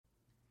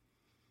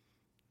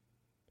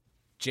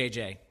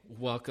JJ,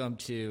 welcome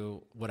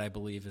to what I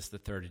believe is the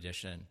third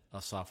edition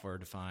of Software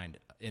Defined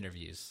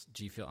Interviews.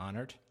 Do you feel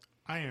honored?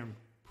 I am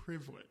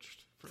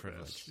privileged for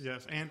this.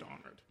 Yes, and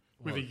honored.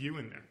 With a U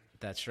in there.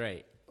 That's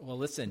right. Well,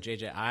 listen,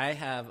 JJ, I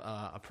have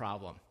a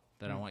problem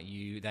that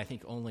that I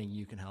think only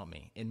you can help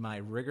me. In my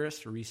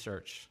rigorous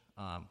research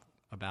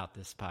about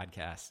this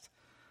podcast,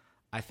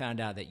 I found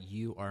out that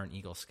you are an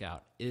Eagle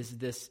Scout. Is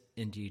this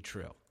indeed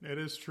true? It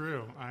is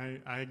true.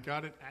 I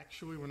got it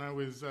actually when I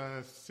was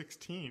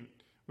 16,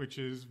 which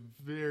is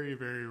very,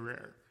 very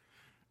rare.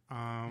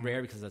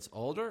 Rare because it's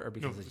older or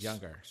because it's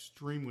younger?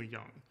 Extremely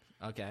young.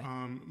 Okay.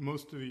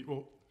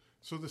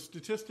 So the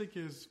statistic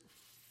is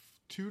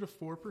 2 to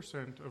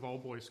 4% of all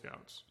Boy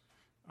Scouts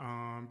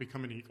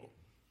become an Eagle.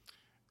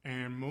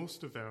 And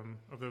most of them,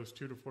 of those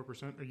 2 to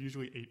 4%, are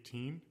usually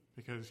 18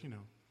 because,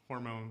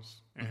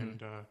 hormones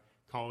and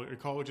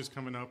college is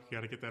coming up. You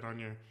got to get that on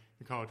your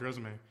college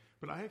resume.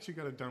 But I actually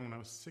got it done when I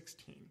was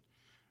 16.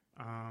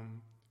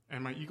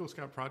 And my Eagle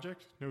Scout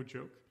project, no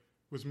joke,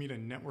 was me to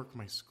network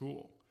my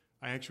school.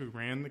 I actually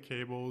ran the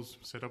cables,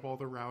 set up all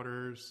the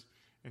routers,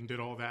 and did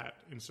all that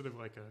instead of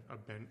like a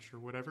bench or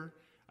whatever.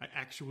 I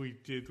actually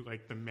did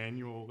like the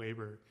manual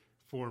labor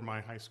for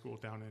my high school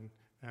down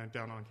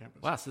on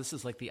campus. Wow, so this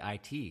is like the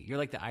IT. You're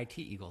like the IT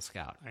Eagle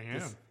Scout. I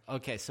am.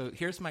 Okay, so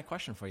here's my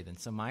question for you then.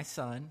 So my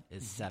son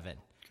is 7,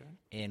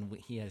 and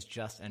he has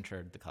just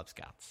entered the Cub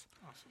Scouts.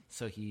 Awesome.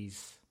 So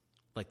he's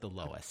like the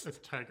lowest. It's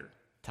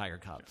Tiger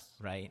Cubs,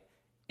 right?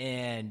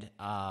 And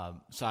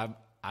so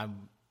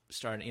I'm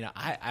starting,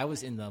 I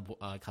was in the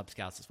Cub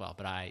Scouts as well,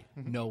 but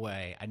no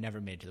way, I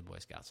never made it to the Boy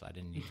Scouts, so I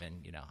didn't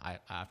even, I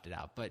opted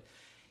out. But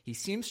he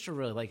seems to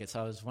really like it, so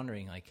I was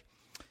wondering,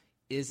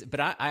 but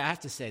I have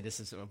to say, this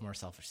is a more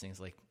selfish thing,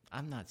 is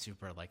I'm not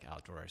super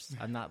outdoors.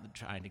 I'm not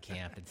trying to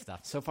camp and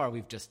stuff. So far,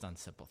 we've just done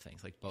simple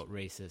things like boat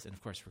races, and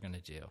of course, we're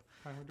going to do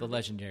the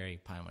legendary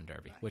Pinewood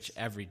Derby, which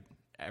every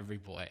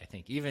boy, I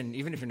think, even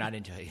if you're not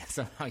into it,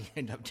 somehow you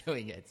end up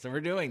doing it. So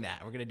we're doing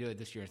that. We're going to do it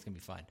this year. It's going to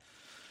be fun.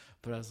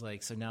 But I was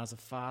like, so now as a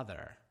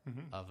father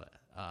of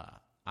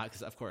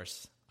because of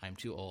course I'm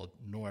too old,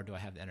 nor do I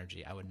have the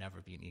energy. I would never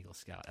be an Eagle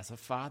Scout. As a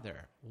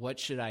father, what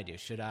should I do?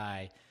 Should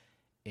I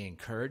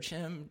encourage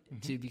him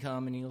to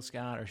become an Eagle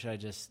Scout, or should I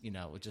just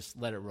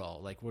let it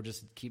roll? We'll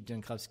just keep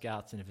doing Cub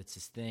Scouts, and if it's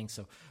his thing.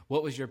 So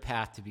what was your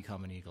path to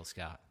become an Eagle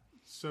Scout?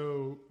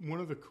 So one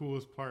of the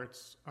coolest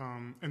parts,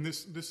 and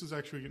this is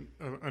actually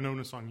an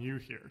onus on you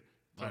here.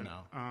 But, oh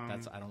no,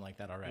 I don't like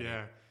that already.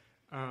 Yeah.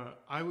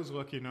 I was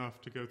lucky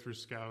enough to go through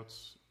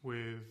Scouts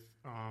with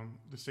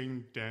the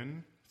same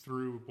den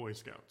through Boy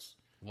Scouts.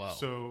 Wow.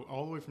 So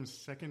all the way from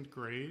second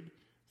grade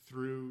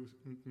through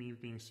me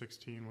being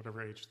 16,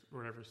 whatever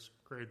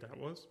grade that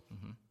was,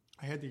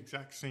 I had the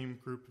exact same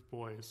group of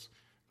boys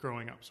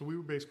growing up. So we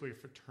were basically a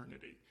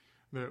fraternity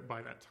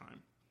by that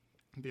time.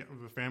 The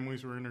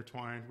families were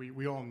intertwined.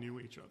 We all knew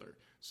each other.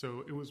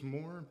 So it was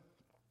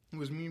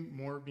me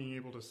more being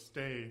able to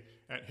stay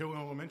at Hill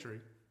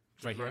Elementary,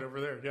 right over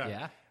there.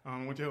 Yeah.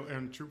 Went to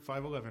and Troop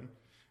 511,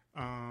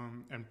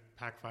 and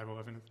Pack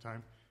 511 at the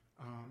time,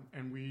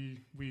 and we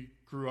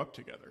grew up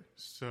together.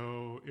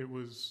 So it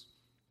was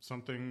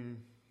something.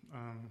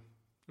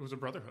 It was a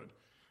brotherhood.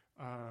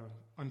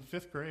 On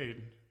 5th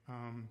grade,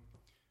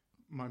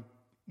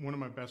 one of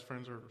my best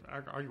friends, or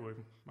arguably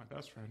my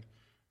best friend,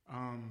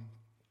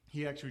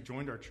 he actually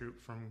joined our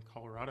troop from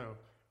Colorado,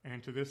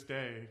 and to this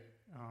day,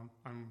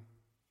 I'm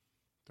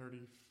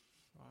 35.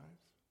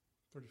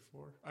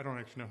 34. I don't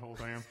actually know how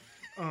old I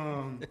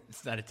am.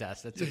 It's not a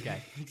test. That's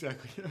okay.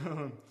 Exactly.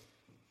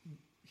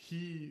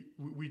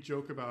 We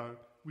joke about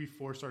we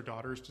force our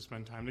daughters to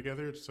spend time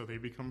together so they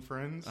become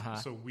friends,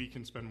 so we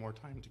can spend more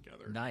time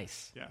together.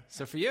 Nice. Yeah.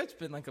 So for you, it's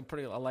been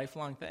a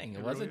lifelong thing.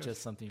 It wasn't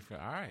just something for,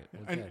 all right.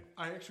 And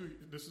I actually,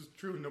 this is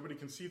true. Nobody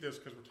can see this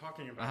because we're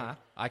talking about it.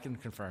 I can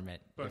confirm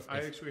it. But I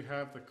actually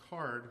have the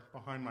card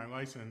behind my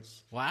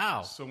license.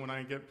 Wow. So when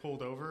I get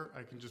pulled over,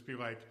 I can just be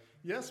like,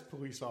 yes,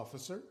 police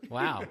officer.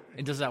 Wow.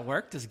 And does that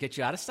work? Does it get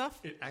you out of stuff?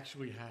 It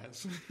actually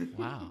has.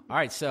 Wow. All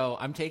right. So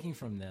I'm taking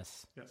from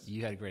this. Yes.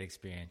 You had a great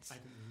experience. I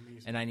had an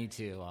amazing. And I need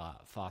to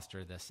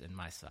foster this in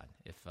my son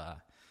if,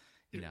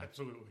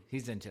 absolutely.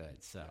 He's into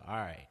it. So, all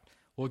right.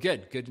 Well,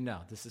 good to know.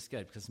 This is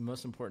good because the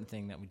most important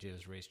thing that we do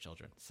is raise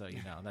children. So,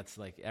 that's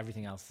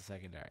everything else is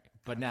secondary.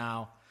 But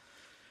now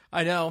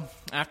I know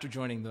after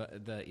joining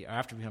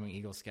after becoming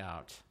Eagle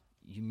Scout,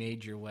 you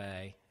made your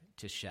way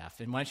to Chef.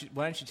 And why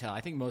don't you tell?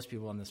 I think most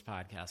people on this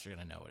podcast are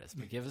going to know what it is.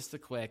 But give us the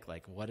quick,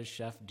 what does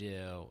Chef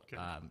do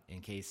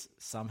in case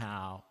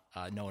somehow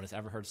no one has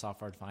ever heard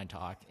Software Defined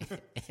talk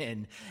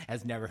and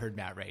has never heard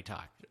Matt Ray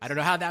talk. I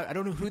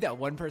don't know who that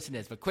one person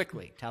is, but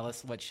quickly tell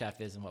us what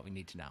Chef is and what we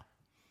need to know.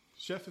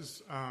 Chef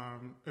is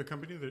a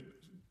company that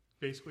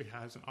basically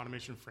has an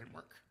automation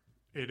framework.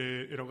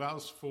 It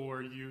allows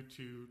for you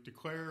to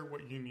declare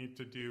what you need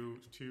to do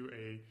to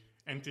a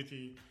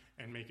entity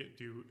and make it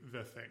do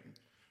the thing.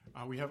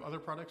 We have other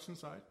products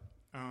inside,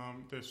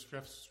 the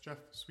Chef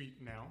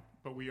Suite now,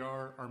 but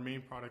our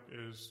main product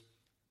is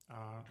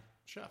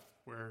Chef,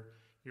 where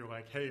you're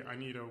like, hey, I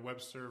need a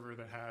web server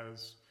that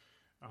has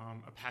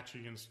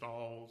Apache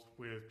installed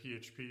with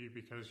PHP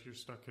because you're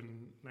stuck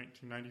in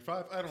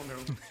 1995. I don't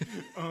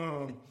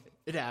know.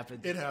 It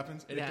happens. It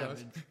happens. It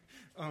happens.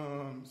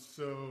 Does.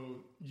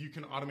 So you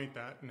can automate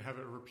that and have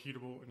it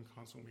repeatable and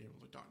constantly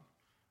able to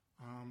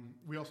done.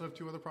 We also have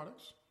two other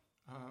products.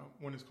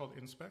 One is called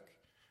InSpec,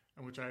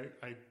 which I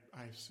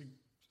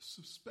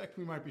suspect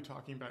we might be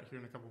talking about here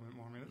in a couple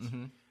more minutes.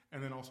 Mm-hmm.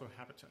 And then also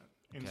Habitat.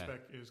 InSpec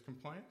is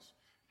compliance.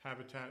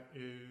 Habitat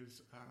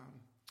is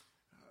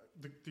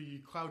the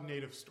cloud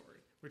native story,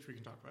 which we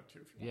can talk about too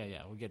if you want.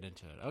 Yeah, we'll get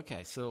into it.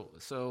 Okay,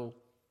 so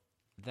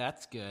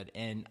that's good.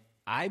 And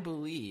I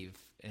believe,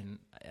 and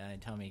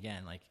tell me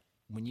again, like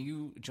when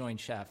you joined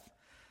Chef,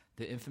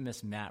 the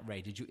infamous Matt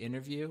Ray, did you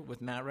interview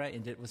with Matt Ray?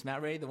 And was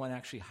Matt Ray the one that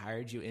actually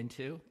hired you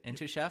into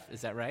Chef?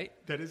 Is that right?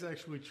 That is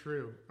actually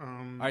true. All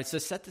right, so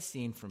set the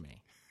scene for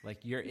me.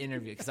 Like your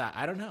interview, because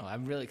I don't know.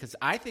 because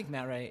I think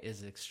Matt Ray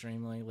is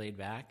extremely laid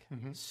back.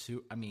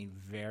 Mm-hmm.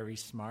 Very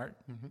smart,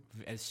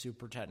 and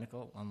super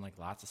technical on like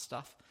lots of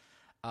stuff.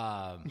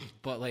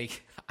 But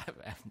like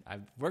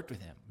I've worked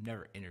with him,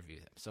 never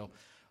interviewed him. So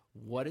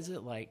what is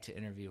it like to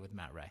interview with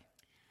Matt Ray?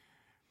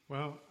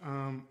 Well,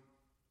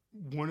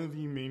 one of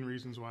the main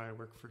reasons why I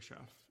work for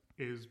Chef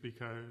is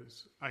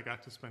because I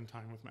got to spend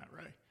time with Matt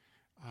Ray.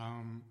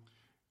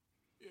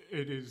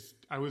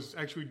 I was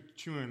actually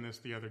chewing this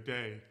the other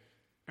day.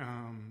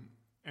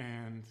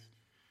 And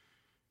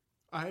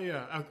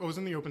I was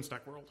in the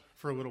OpenStack world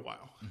for a little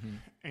while,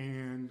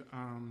 and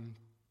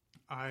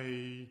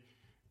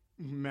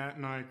Matt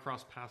and I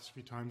crossed paths a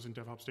few times in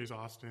DevOps Days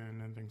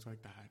Austin and things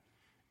like that,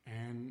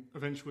 and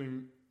eventually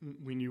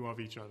we knew of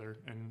each other,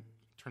 and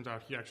turns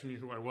out he actually knew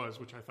who I was,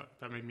 which I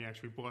thought that made me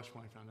actually blush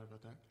when I found out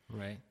about that.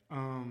 Right.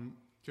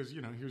 Because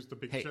he was the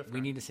big chef. Hey, we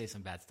need to say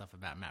some bad stuff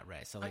about Matt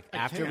Ray. So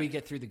after we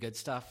get through the good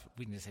stuff,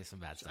 we need to say some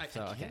bad stuff.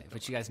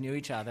 But you guys knew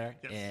each other,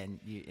 yes.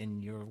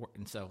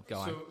 and so go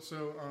on.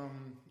 So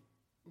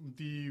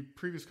the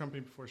previous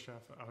company before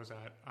Chef I was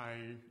at,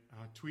 I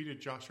tweeted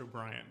Josh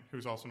O'Brien,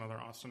 who's also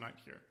another Austinite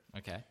here,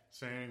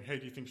 saying, "Hey,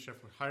 do you think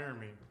Chef would hire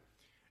me?"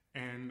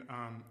 And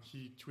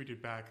he tweeted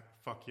back,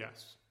 "Fuck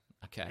yes."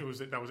 Okay.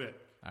 That was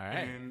it. All right.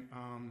 And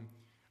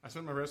I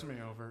sent my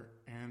resume over,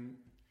 and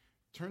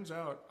turns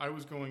out I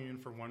was going in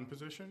for one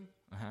position,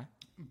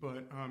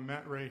 but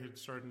Matt Ray had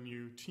started a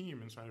new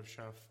team inside of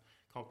Chef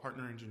called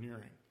Partner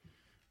Engineering.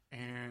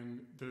 And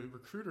the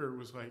recruiter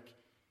was like,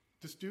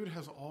 this dude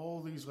has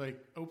all these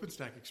like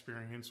OpenStack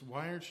experience.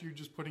 Why aren't you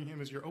just putting him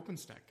as your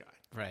OpenStack guy?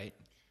 Right.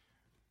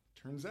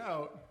 Turns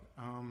out,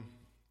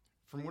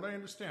 from what I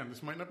understand,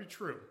 this might not be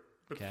true,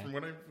 but from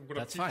what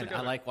that's fine.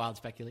 Together, I like wild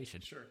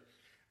speculation. Sure.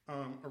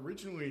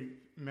 Originally,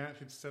 Matt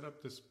had set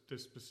up this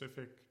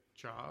specific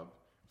job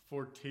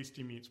for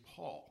Tasty Meats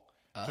Paul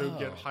to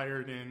get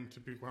hired in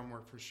to become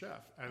work for Chef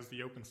as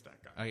the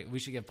OpenStack guy. Okay, we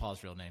should give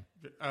Paul's real name.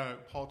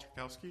 Paul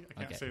Tchaikovsky.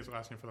 I can't say his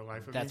last name for the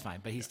life of me. That's fine,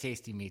 but he's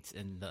Tasty Meats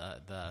in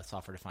the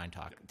Software Defined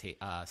Talk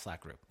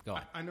Slack group. Go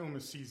on. I know him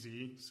as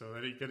CZ, so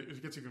that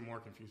it gets even more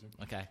confusing.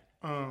 Okay.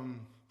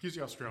 He's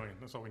the Australian.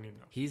 That's all we need to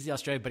know. He's the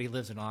Australian, but he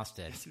lives in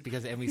Austin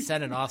and we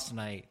sent an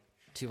Austinite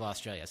to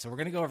Australia. So we're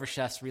going to go over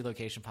Chef's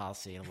relocation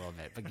policy in a little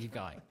bit, but keep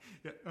going.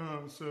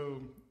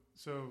 So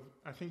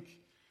I think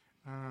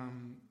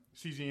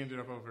CZ ended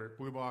up over at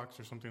Blue Box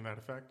or something to that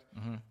effect.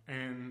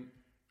 And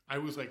I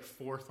was like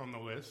fourth on the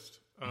list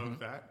of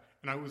that.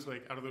 And I was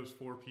like, out of those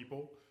four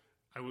people,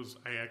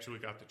 I actually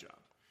got the job.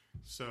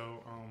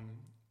 So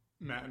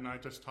Matt and I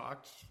just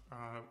talked.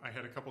 I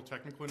had a couple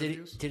technical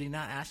interviews. Did he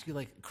not ask you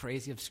like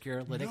crazy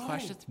obscure Linux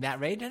questions?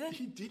 Matt Ray didn't?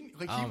 He didn't.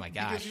 Oh my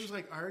gosh. Because he was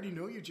like, I already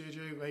know you,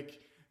 JJ. Like,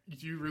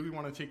 do you really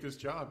want to take this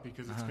job?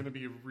 Because it's going to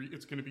be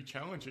it's going to be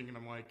challenging. And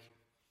I'm like,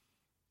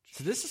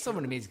 so this is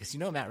someone amazing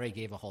because Matt Ray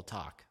gave a whole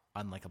talk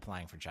on like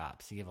applying for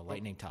jobs. He gave a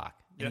lightning talk,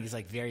 and he's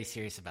like very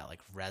serious about like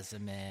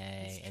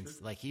resume and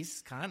like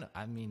he's kind of.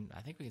 I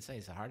think we can say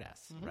he's a hard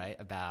ass, right?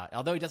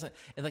 Although he doesn't,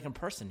 and like in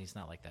person, he's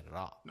not like that at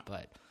all. No.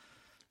 But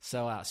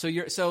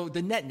so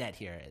the net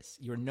here is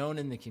you're known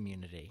in the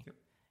community. Yep.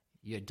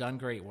 You had done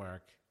great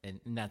work, and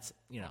that's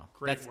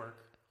great work.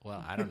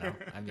 Well, I don't know.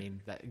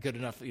 Good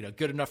enough.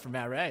 Good enough for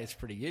Matt Ray. It's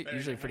pretty good.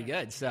 Usually pretty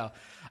good. So.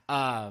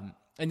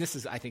 And this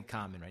is, I think,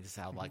 common, right? This is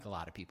how like a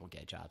lot of people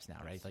get jobs now,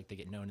 right? Like they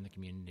get known in the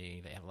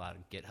community. They have a lot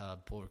of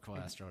GitHub pull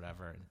requests or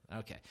whatever.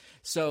 Okay.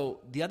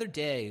 So the other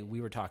day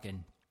we were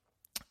talking,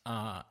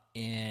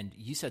 and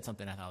you said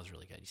something I thought was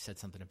really good. You said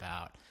something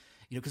about,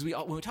 because when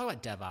we talk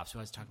about DevOps, we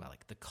always talk about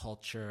like the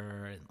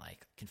culture and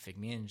like config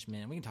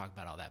management. We can talk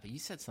about all that, but you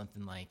said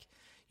something like,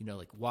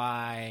 like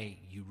why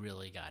you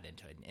really got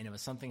into it, and it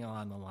was something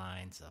along the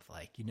lines of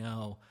like,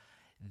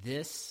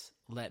 this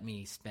let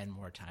me spend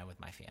more time with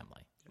my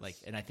family. Yes. Like,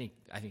 and I think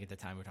at the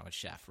time we were talking about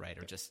Chef, right?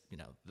 Or just,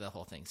 the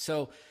whole thing.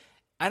 So,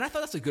 and I thought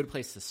that's a good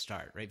place to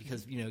start, right?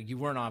 Because, you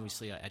weren't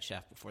obviously at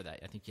Chef before that.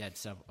 I think you had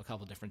a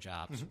couple different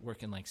jobs,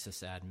 working like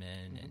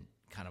sysadmin and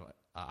kind of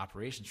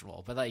operations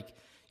role. But like,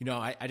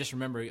 I just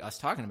remember us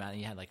talking about it,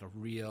 and you had like a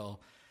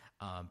real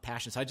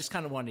passion. So I just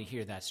kind of wanted to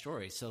hear that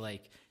story. So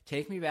like,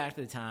 take me back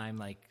to the time,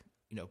 like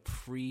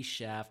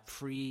pre-chef,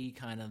 pre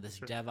kind of this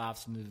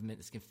DevOps movement,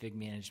 this config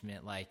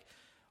management, like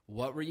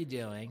what were you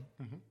doing?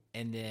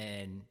 And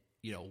then,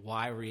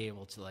 why were you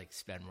able to like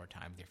spend more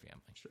time with your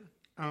family? Sure.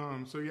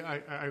 So yeah,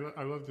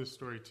 I love this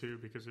story too,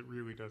 because it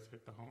really does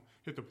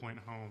hit the point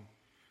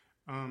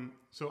home.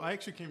 So I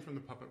actually came from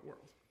the puppet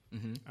world.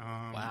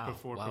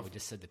 Wow. We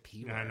just said the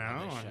P word. I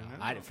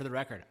know. For the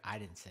record, I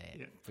didn't say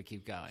it, but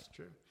keep going. It's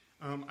true.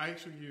 I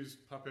actually used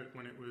Puppet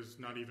when it was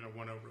not even a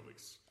 1.0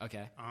 release.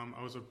 Okay.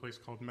 I was at a place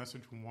called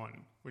Message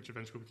One, which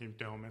eventually became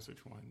Dell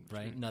Message One.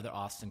 Right, another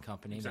Austin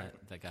company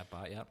that got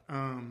bought, yep.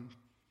 And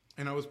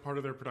I was part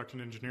of their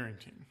production engineering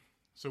team.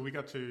 So we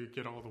got to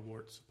get all the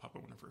warts of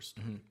Puppet when it first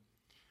started.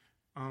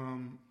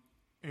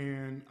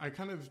 And I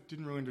kind of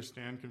didn't really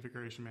understand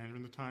configuration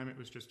management at the time. It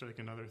was just like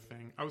another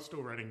thing. I was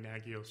still writing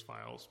Nagios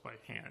files by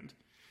hand.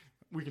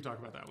 We can talk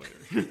about that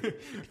later.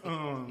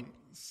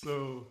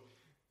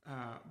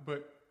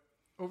 But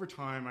over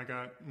time, I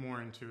got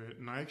more into it,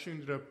 and I actually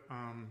ended up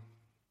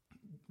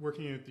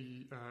working at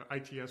the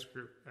ITS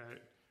group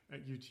at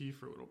UT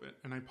for a little bit,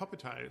 and I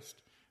puppetized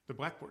the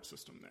Blackboard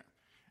system there,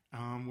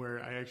 where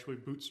I actually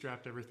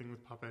bootstrapped everything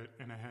with Puppet,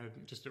 and I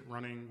had just it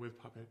running with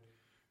Puppet,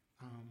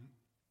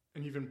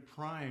 and even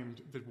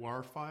primed the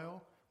WAR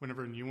file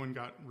whenever a new one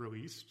got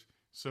released.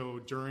 So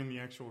during the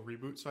actual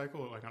reboot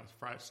cycle, like on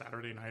a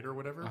Saturday night or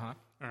whatever,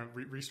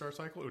 restart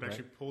cycle, it would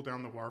actually pull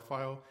down the WAR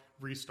file,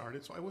 restart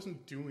it. So I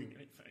wasn't doing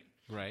anything.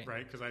 Right,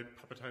 because I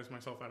puppetized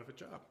myself out of a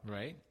job.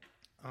 Right.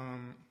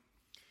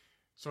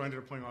 So I ended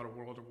up playing a lot of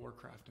World of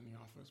Warcraft in the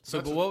office.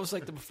 But what was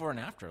like the before and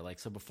after? Like,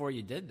 so before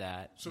you did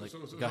that,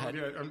 go ahead.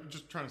 Yeah, I'm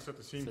just trying to set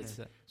the scene here.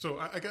 So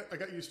I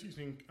got used to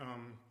using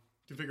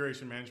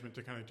configuration management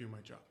to kind of do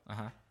my job.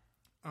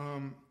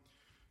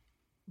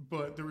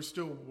 But there were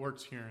still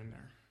warts here and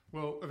there.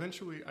 Well,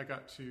 eventually I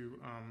got to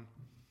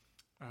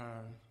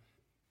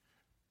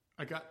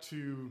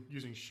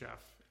using Chef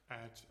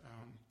at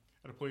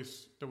a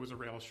place that was a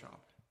Rails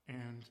shop,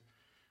 and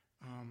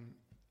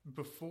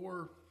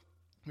before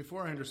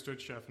I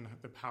understood Chef and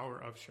the power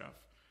of Chef,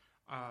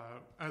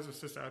 as a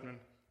sysadmin,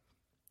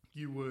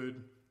 you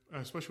would,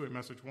 especially at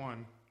Message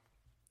One,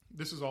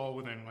 this is all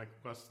within like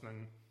less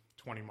than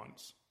 20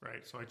 months,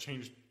 right? So I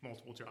changed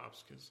multiple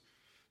jobs because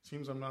it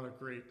seems I'm not a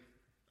great,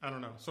 I don't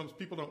know, some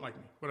people don't like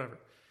me, whatever.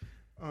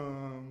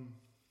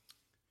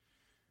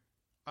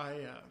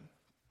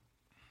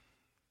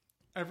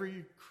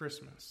 Every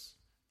Christmas,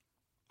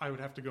 I would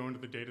have to go into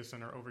the data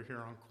center over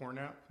here on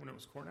Cornap, when it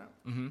was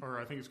Cornap, or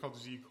I think it's called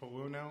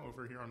Z-Colo now,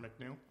 over here on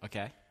McNeil.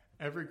 Okay.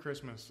 Every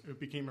Christmas, it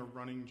became a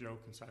running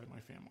joke inside of my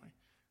family.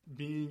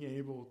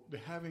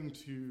 Having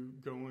to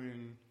go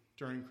in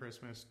during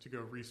Christmas to go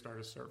restart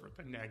a server.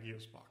 The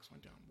Nagios box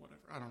went down,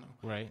 whatever. I don't know.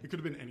 Right. It could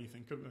have been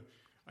anything.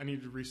 I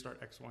needed to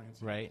restart X, Y, and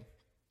Z. Right.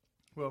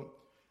 Well,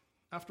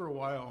 after a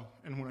while,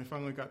 and when I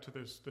finally got to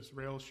this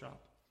Rails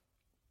shop,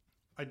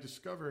 I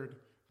discovered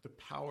the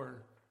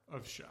power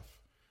of Chef,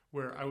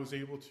 where I was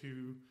able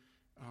to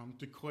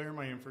declare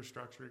my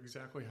infrastructure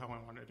exactly how I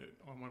wanted it.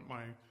 I want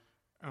my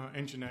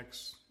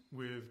Nginx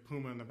with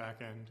Puma in the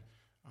back end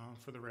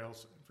for the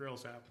Rails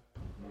app,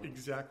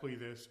 exactly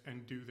this,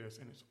 and do this,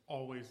 and it's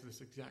always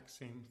this exact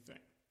same thing.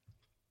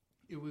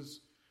 It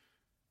was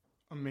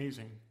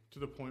amazing to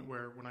the point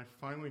where when I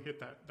finally hit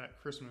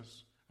that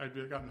Christmas, I'd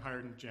gotten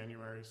hired in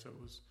January, so it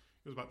was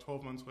about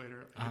 12 months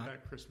later, I hit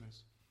that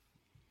Christmas.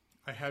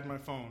 I had my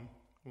phone,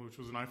 which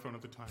was an iPhone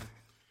at the time,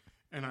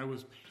 and I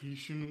was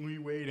patiently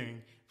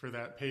waiting for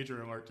that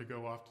pager alert to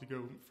go off,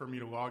 for me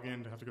to log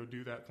in, to have to go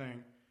do that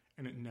thing,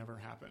 and it never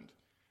happened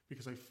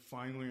because I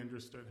finally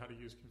understood how to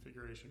use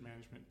configuration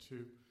management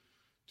to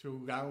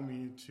allow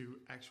me to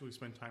actually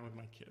spend time with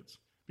my kids.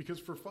 Because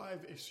for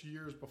 5-ish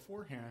years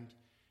beforehand,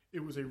 it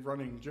was a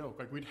running joke.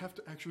 Like we'd have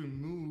to actually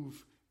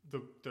move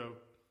the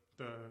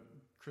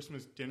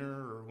Christmas dinner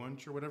or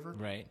lunch or whatever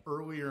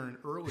earlier and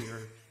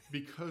earlier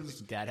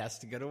because Dad has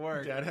to go to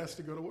work.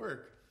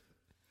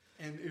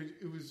 And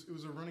it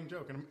was a running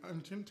joke. And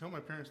I'm going to tell my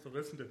parents to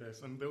listen to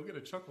this, and they'll get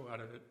a chuckle out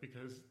of it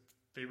because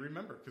they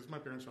remember, because my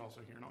parents are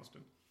also here in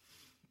Austin.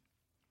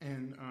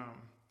 And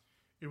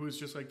it was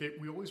just like,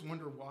 we always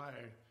wonder why.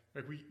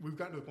 Like we've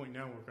gotten to the point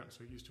now where we've gotten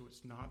so used to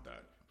it's not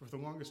that. But for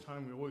the longest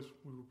time, we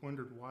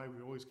wondered why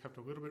we always kept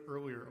a little bit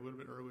earlier.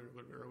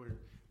 It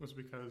was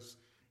because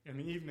in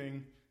the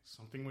evening,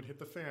 something would hit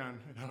the fan,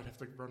 and I would have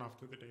to run off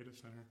to the data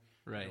center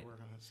to work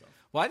on that stuff.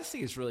 Well, I just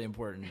think it's really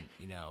important,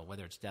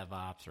 whether it's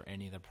DevOps or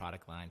any of the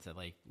product lines, that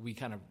like we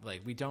kind of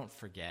like we don't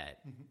forget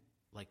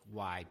like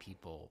why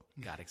people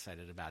got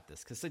excited about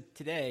this. Because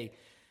today,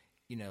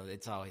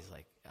 it's always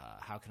like,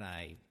 how can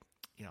I,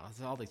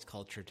 there's all these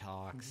culture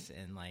talks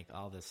and like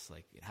all this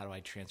like, how do I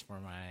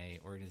transform my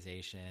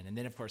organization? And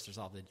then of course there's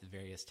all the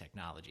various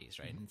technologies,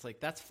 right? And it's like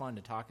that's fun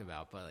to talk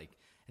about, but like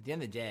at the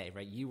end of the day,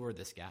 right, you were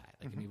this guy.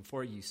 Like I mean,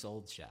 before you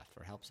sold Chef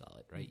or helped sell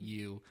it, right?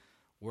 You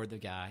or the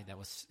guy that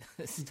was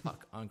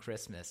stuck on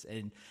Christmas.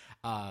 And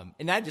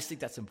I just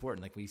think that's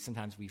important. Like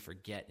sometimes we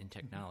forget in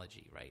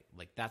technology, right?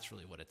 Like that's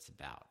really what it's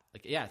about.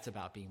 Like, yeah, it's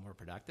about being more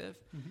productive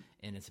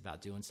and it's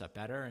about doing stuff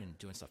better and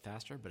doing stuff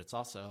faster, but it's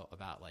also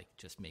about like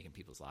just making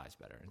people's lives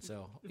better. And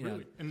so, you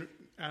know, and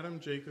Adam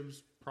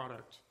Jacobs'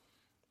 product,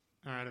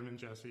 or Adam and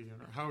Jesse,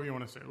 or however you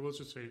want to say it, let's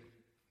just say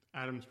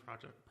Adam's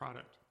product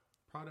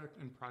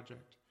and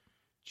project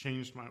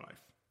changed my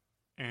life.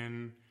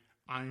 And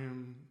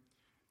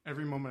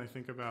every moment I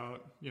think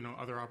about, you know,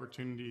 other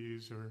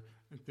opportunities or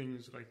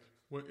things like,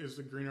 what is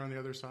the greener on the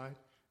other side?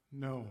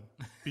 No,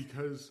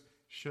 because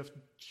Chef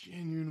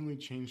genuinely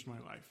changed my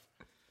life.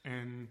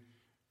 And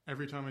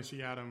every time I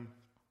see Adam,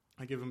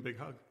 I give him a big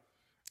hug.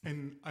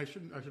 And I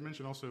should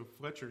mention also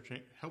Fletcher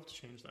helped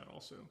change that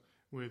also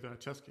with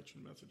Test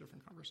Kitchen. That's a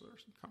different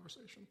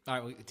conversation.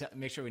 All right,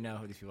 make sure we know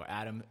who these people are.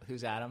 Adam,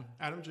 who's Adam?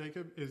 Adam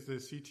Jacob is the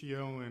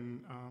CTO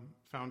and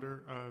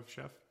founder of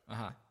Chef.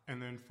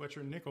 And then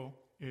Fletcher Nickel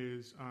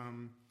is,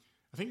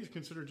 I think he's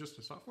considered just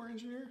a software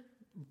engineer,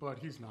 but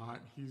he's not.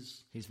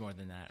 He's more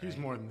than that. He's right?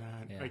 more than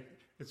that. Yeah. Like,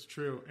 it's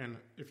true. And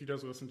if he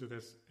does listen to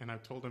this, and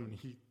I've told him,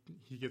 and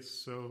he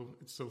gets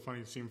it's so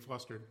funny to see him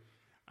flustered.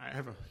 I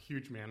have a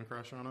huge man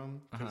crush on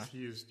him because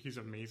he's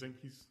amazing.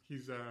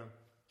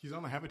 He's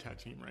on the Habitat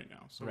team right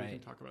now, so we can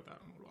talk about that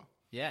in a little while.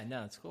 Yeah,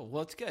 no, it's cool.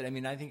 Well, it's good. I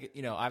mean, I think,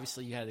 you know,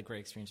 obviously you had a great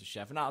experience with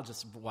Chef, and I'll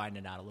just widen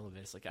it out a little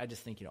bit. It's like, I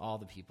just think, you know, all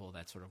the people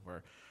that sort of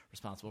were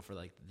responsible for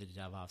like the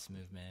DevOps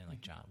movement,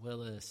 like John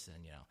Willis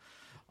and, you know,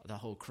 the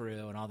whole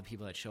crew and all the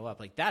people that show up,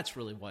 like that's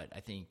really what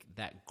I think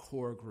that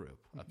core group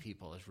of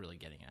people is really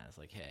getting at. It's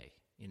like, hey,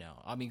 you know,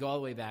 I mean, go all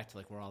the way back to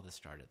like where all this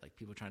started, like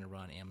people trying to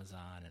run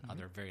Amazon and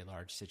other very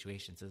large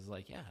situations. It's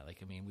like, yeah, like,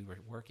 I mean, we were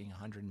working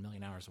 100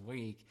 million hours a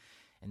week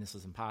and this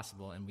was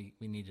impossible and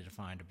we needed to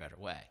find a better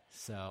way.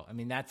 So, I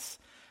mean, that's,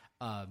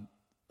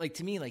 like,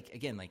 to me, like,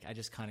 again, like I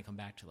just kind of come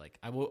back to like,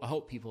 I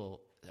hope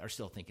people are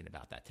still thinking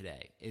about that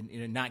today and, you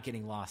know, not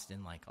getting lost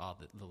in like all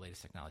the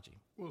latest technology.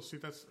 Well, see,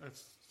 that's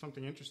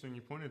something interesting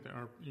you pointed there,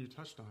 or you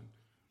touched on,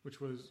 which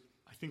was,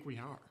 I think we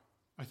are.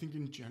 I think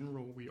in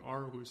general, we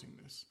are losing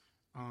this.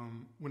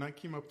 When I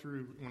came up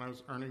when I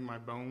was earning my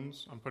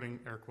bones, I'm putting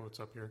air quotes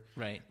up here.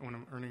 Right. When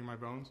I'm earning my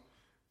bones,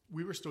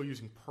 we were still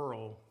using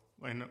Perl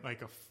and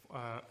like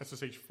a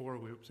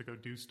SSH4 loop to go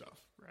do stuff,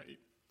 right?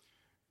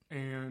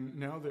 And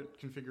now that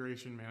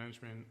configuration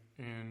management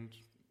and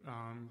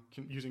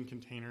using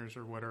containers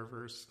or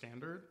whatever is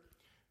standard,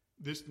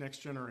 this next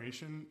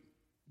generation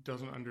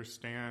doesn't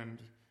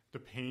understand the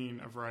pain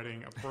of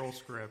writing a Perl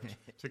script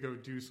to go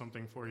do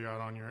something for you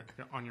out on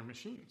your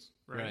machines,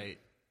 right?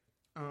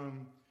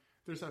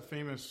 There's that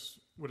famous,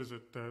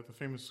 the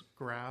famous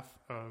graph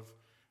of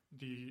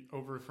the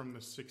over from the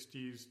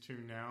 60s to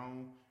now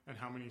and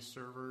how many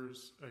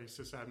servers a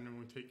sysadmin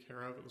would take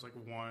care of. It was like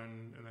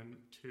 1 and then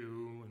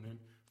 2 and then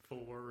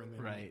 4 and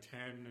then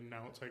 10 and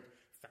now it's like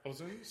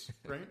thousands,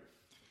 right?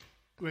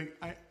 Like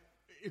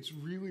it's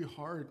really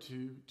hard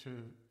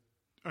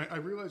I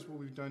realize what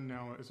we've done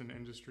now as an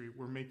industry,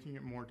 we're making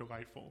it more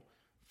delightful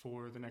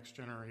for the next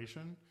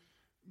generation,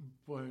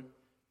 but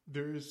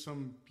there is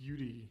some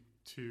beauty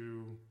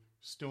to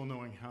still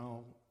knowing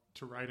how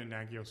to write a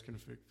Nagios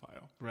config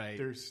file. Right.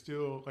 There's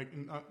still like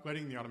not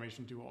letting the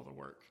automation do all the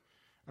work.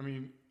 I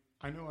mean,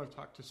 I know I've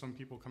talked to some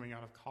people coming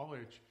out of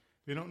college.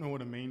 They don't know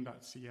what a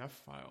main.cf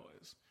file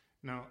is.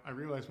 Now, I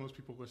realize most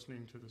people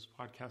listening to this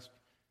podcast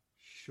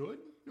should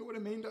know what a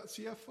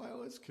main.cf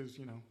file is because,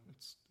 you know,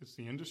 it's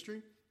the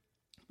industry.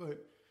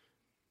 But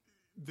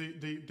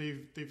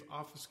they've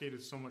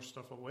obfuscated so much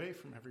stuff away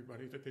from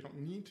everybody that they don't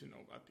need to know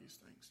about these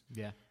things.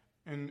 Yeah.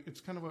 And it's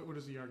kind of what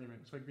is the argument?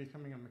 It's like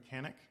becoming a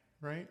mechanic,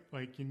 right?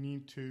 Like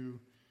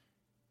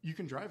you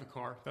can drive a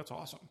car. That's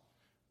awesome.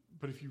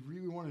 But if you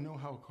really want to know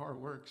how a car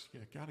works, you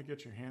got to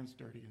get your hands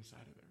dirty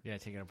inside of there. Yeah,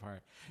 take it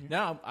apart. Yeah.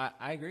 No,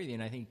 I agree with you.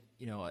 And I think,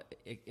 you know,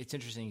 it's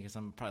interesting because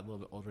I'm probably a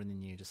little bit older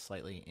than you just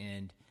slightly.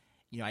 And,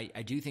 you know,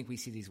 I do think we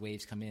see these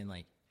waves come in.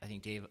 Like, I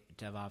think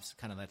DevOps,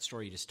 kind of that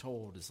story you just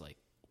told is like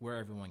where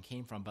everyone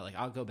came from. But like,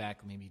 I'll go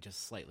back maybe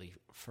just slightly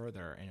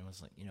further. And it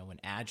was like, you know, when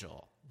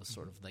Agile was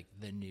sort of like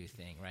the new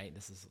thing, right?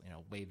 This is, you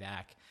know, way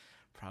back,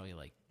 probably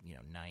like, you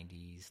know,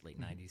 90s, late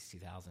 90s,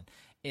 2000.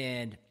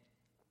 And,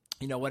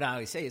 you know, what I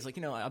always say is like,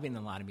 you know, I'll be in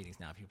a lot of meetings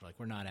now. People are like,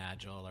 we're not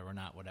Agile or we're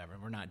not whatever.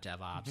 We're not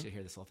DevOps. You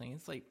hear this whole thing.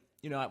 It's like,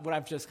 you know, what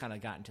I've just kind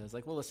of gotten to is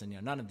like, well, listen, you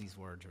know, none of these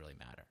words really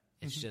matter.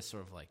 It's just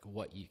sort of like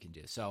what you can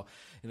do. So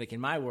like in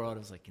my world, it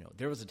was like, you know,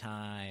 there was a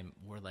time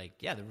where like,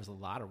 yeah, there was a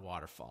lot of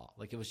waterfall.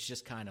 Like it was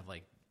just kind of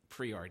like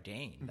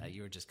preordained that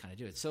you were just kind of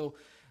do it. So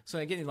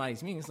I get in a lot of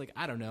these meetings, like,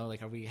 I don't know,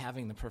 like, are we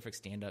having the perfect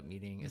stand-up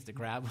meeting? Is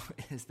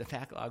the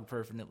backlog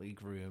perfectly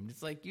groomed?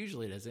 It's like,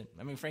 usually it isn't.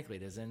 I mean, frankly,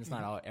 it isn't. It's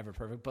not ever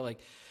perfect,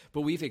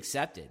 but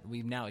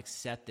we've now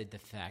accepted the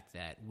fact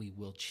that we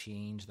will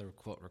change the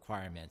quote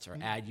requirements or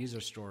add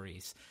user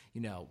stories, you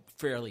know,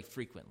 fairly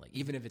frequently,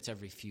 even if it's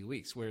every few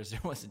weeks. Whereas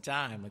there was a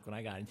time, like when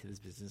I got into this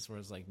business where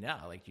it was like, no,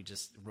 like you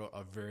just wrote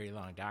a very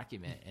long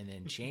document and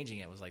then changing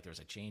it was like, there was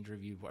a change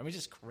review board. I mean, it's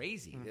just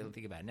crazy to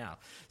think about it now.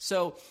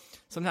 So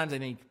sometimes I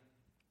think,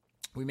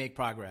 we make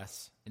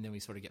progress, and then we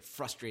sort of get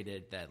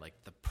frustrated that like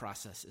the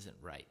process isn't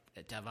right,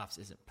 that DevOps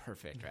isn't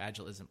perfect or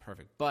Agile isn't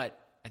perfect. But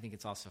I think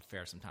it's also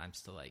fair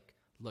sometimes to like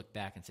look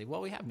back and say,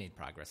 well, we have made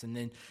progress. And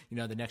then,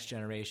 the next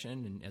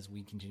generation, and as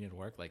we continue to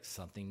work, like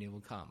something new will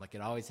come. Like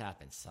it always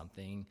happens,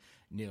 something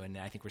new. And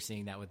I think we're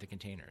seeing that with the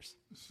containers.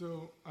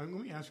 So let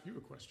me ask you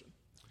a question.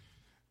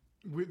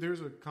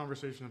 There's a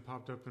conversation that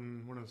popped up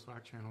in one of the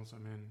Slack channels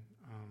I'm in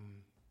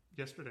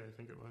yesterday, I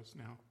think it was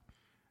now.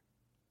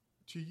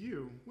 To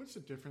you, what's the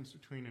difference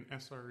between an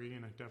SRE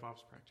and a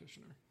DevOps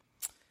practitioner?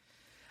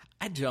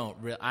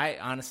 I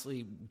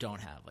honestly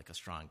don't have like a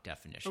strong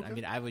definition. Okay. I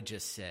mean, I would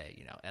just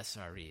say,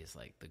 SRE is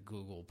like the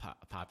Google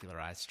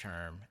popularized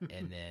term.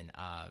 And then,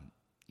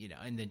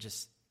 and then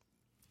just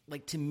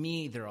like, to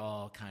me, they're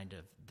all kind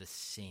of the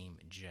same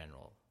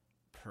general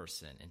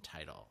person and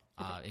title.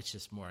 Okay. It's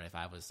just more if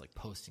I was like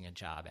posting a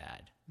job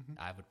ad,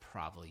 I would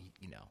probably,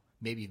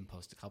 maybe even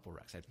post a couple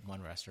recs. I'd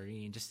one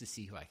SRE and just to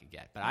see who I could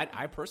get. But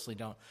I personally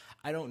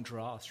don't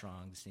draw a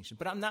strong distinction.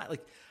 But I'm not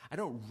like, I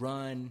don't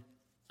run.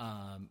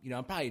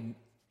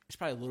 It's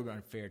probably a little bit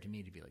unfair to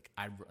me to be like,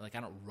 I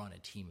don't run a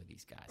team of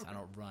these guys. Okay. I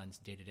don't run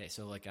day to day.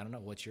 So like, I don't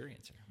know. What's your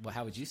answer? Well,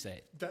 how would you say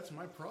it? That's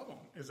my problem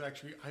is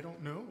actually, I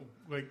don't know.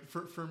 Like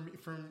for me,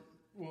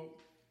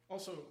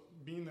 also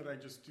being that I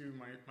just do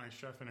my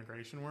chef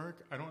integration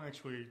work, I don't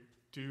actually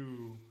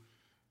do,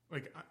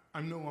 like,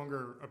 I'm no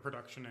longer a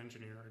production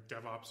engineer, a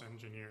DevOps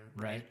engineer.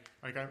 Right.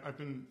 Like I've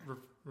been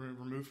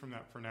removed from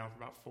that for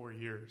about 4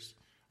 years.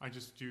 I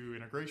just do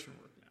integration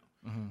work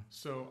now. Mm-hmm.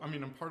 So, I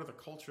mean, I'm part of the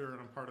culture and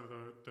I'm part of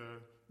the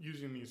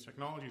using these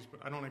technologies, but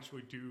I don't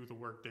actually do the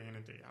work day in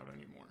and day out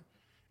anymore.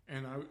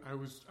 And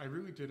I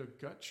really did a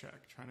gut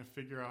check trying to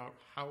figure out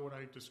how would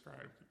I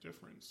describe the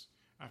difference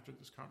after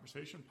this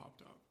conversation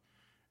popped up.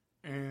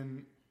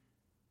 And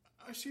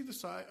I see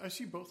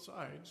both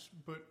sides,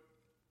 but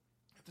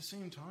at the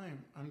same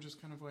time, I'm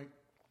just kind of like,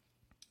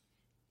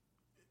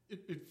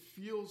 it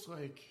feels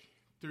like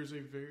there's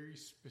a very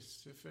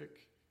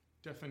specific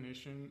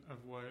definition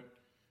of what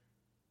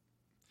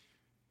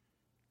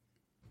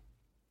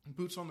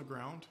boots on the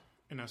ground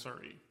in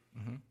SRE.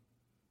 Mm-hmm.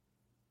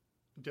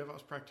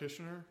 DevOps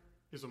practitioner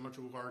is a much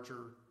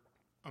larger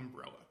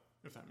umbrella,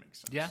 if that makes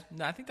sense. Yeah,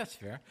 no, I think that's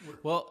fair.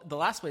 Well, the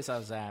last place I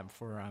was at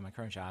before my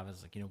current job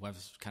was like,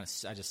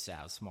 I just sat,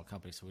 it was a small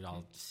company, so we'd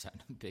all just sat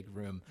in a big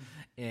room.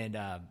 And,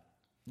 so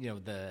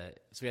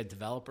we had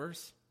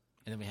developers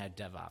and then we had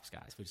DevOps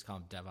guys. We just call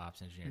them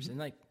DevOps engineers. Mm-hmm. And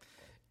like,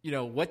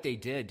 what they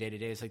did day to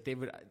day is like they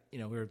would, we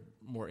were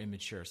more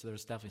immature. So there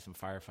was definitely some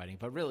firefighting,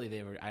 but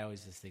really I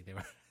always just think they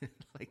were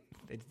like,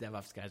 the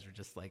DevOps guys were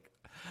just like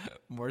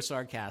more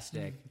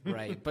sarcastic,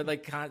 right? But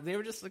like they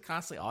were just like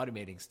constantly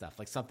automating stuff.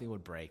 Like stuff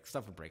would break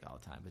all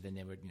the time, but then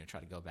they would, try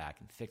to go back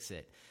and fix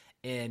it.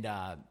 And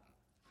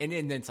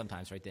then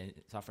sometimes, right, then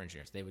software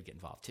engineers, they would get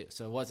involved too.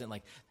 So it wasn't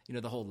like,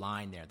 the whole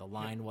line there. The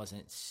line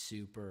wasn't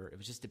super, it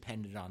was just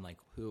dependent on like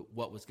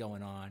what was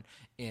going on.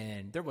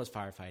 And there was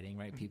firefighting,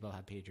 right? People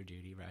had pager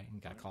duty, right?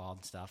 And got called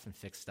and stuff and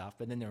fixed stuff.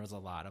 But then there was a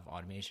lot of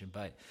automation.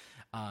 But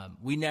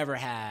we never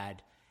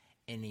had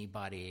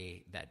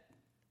anybody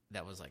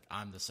that was like,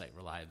 I'm the site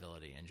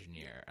reliability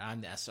engineer,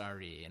 I'm the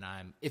SRE,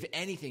 and if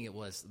anything, it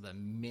was the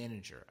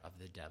manager of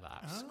the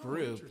DevOps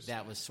group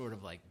that was sort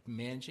of like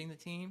managing the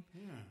team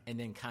and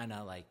then kind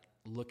of like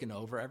looking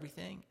over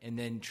everything and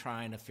then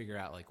trying to figure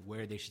out like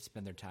where they should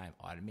spend their time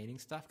automating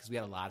stuff because we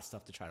had a lot of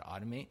stuff to try to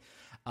automate.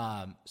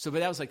 But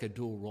that was like a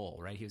dual role,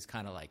 right? He was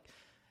kind of like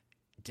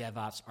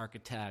DevOps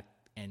architect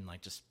and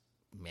like just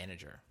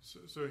manager.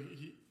 So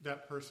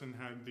that person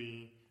had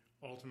the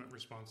ultimate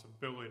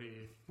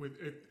responsibility with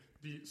it.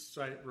 The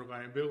site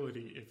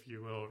reliability, if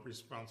you will,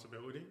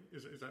 responsibility.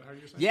 Is that how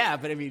you're saying? Yeah,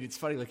 but I mean, it's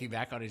funny looking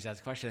back on his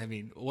question. I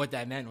mean, what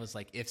that meant was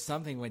like if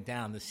something went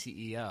down, the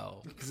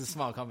CEO, because it's a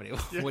small company,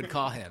 would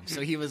call him.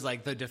 So he was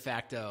like the de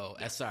facto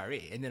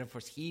SRE. And then, of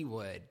course, he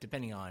would,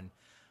 depending on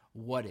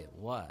what it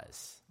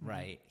was,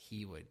 right,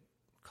 he would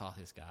call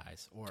his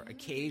guys. Or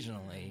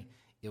occasionally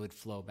it would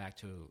flow back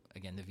to,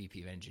 again, the VP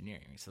of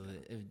engineering. So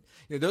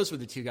those were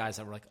the two guys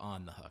that were like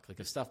on the hook. Like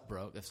if stuff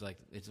broke, if like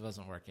it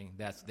wasn't working,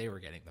 they were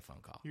getting the phone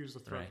call. He was the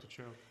throat to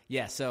choke.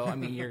 Yeah. So I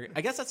mean,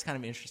 I guess that's kind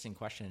of an interesting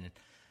question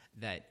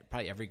that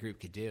probably every group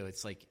could do.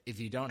 It's like if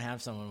you don't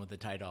have someone with the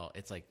title,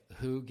 it's like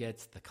who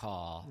gets the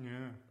call? Yeah.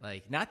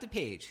 Like not the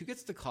page, who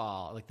gets the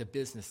call? Like the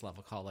business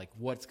level call. Like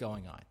what's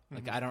going on?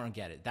 Like I don't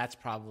get it. That's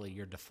probably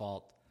your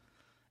default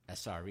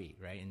SRE,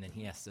 right? And then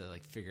he has to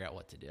like figure out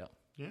what to do.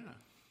 Yeah.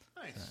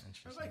 Nice.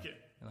 I like it.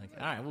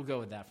 All right, we'll go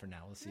with that for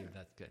now. We'll see if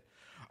that's good.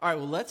 All right,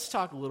 well, let's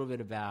talk a little bit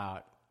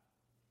about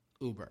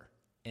Uber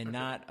and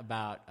not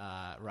about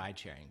ride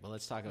sharing, but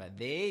let's talk about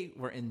they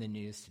were in the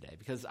news today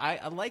because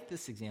I like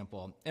this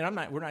example, and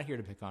we're not here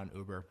to pick on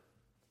Uber,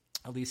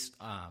 at least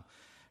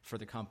for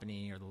the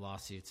company or the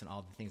lawsuits and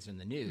all the things in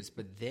the news,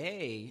 but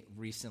they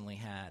recently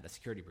had a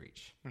security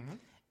breach,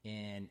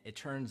 and it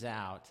turns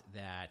out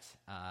that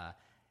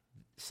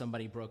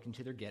somebody broke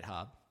into their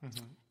GitHub.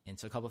 And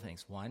so a couple of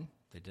things. One,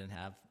 they didn't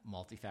have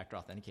multi-factor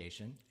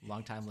authentication.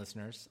 Longtime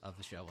listeners of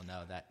the show will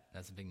know that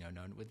that's a big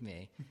no-no with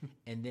me.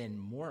 And then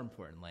more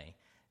importantly,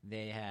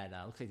 they had,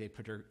 looks like they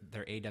put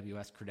their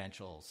AWS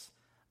credentials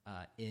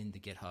in the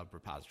GitHub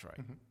repository.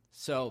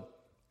 So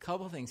a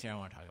couple of things here I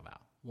want to talk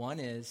about. One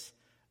is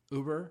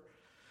Uber,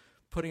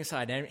 putting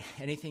aside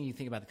anything you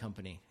think about the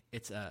company,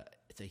 it's a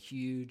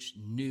huge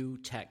new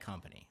tech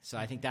company. So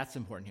I think that's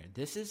important here.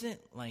 This isn't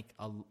like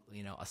a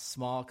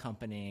small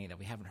company that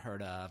we haven't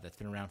heard of that's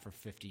been around for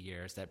 50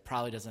 years that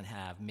probably doesn't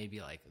have maybe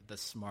like the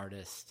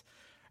smartest.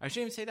 I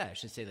shouldn't even say that. I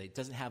should say that it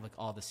doesn't have like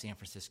all the San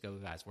Francisco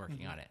guys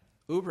working on it.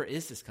 Uber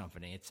is this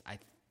company. It's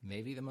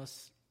maybe the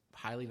most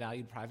highly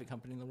valued private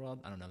company in the world.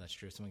 I don't know if that's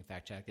true. Someone can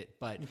fact check it.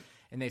 But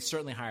and they've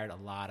certainly hired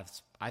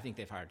I think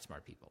they've hired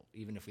smart people,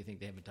 even if we think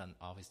they haven't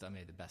always done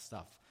maybe the best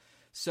stuff.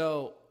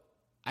 So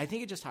I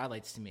think it just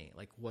highlights to me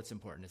like what's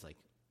important is like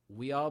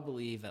we all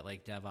believe that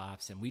like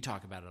DevOps, and we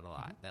talk about it a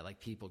lot, that like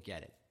people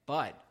get it.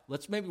 But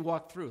let's maybe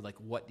walk through like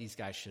what these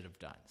guys should have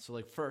done. So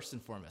like first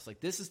and foremost, like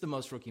this is the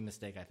most rookie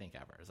mistake I think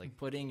ever, is like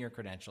putting your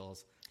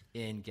credentials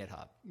in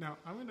GitHub. Now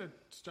I'm going to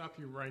stop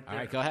you right there. All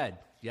right, go ahead.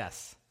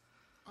 Yes.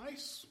 I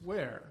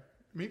swear,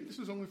 maybe this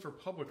is only for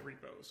public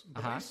repos,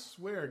 but I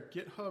swear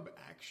GitHub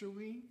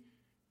actually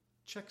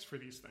checks for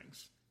these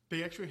things.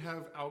 They actually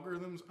have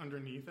algorithms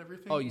underneath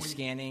everything. Oh,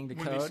 scanning the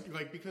code?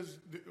 Because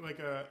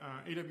a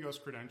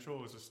AWS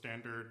credential is a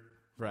standard,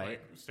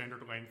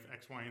 standard length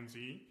X, Y, and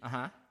Z.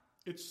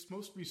 It's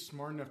supposed to be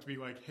smart enough to be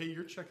like, hey,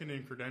 you're checking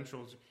in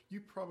credentials.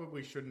 You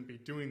probably shouldn't be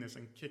doing this,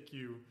 and kick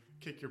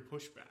your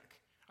pushback.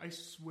 I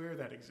swear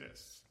that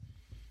exists.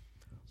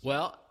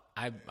 Well,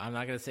 I'm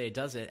not going to say it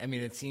doesn't. I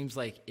mean, it seems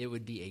like it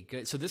would be a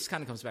good. So this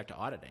kind of comes back to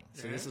auditing.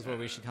 So this is what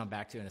we should come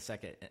back to in a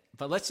second.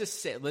 But let's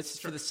just say,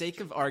 for the sake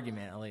of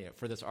argument, Elliot,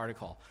 for this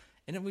article,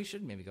 and then we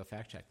should maybe go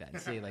fact check that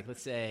and see, like,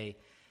 let's say,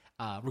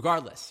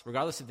 regardless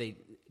if they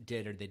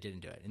did or they didn't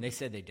do it, and they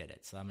said they did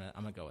it. So I'm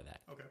gonna go with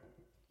that. Okay.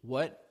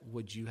 What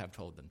would you have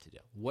told them to do?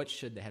 What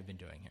should they have been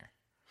doing here?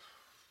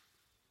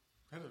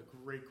 That's a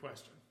great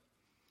question.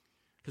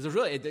 Because there's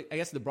really, I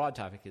guess the broad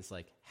topic is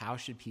like, how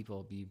should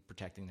people be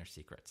protecting their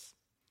secrets?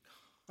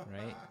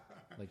 Right?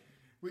 Like,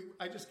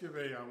 I just give a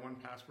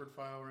 1Password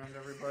file around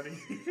everybody.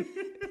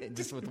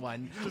 just with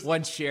one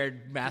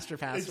shared master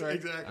password?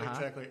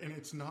 Exactly. And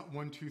it's not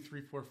 1, 2,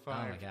 3, 4, 5,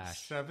 oh my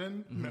gosh.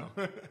 7. No.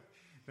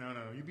 No.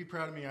 You'd be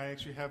proud of me. I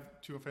actually have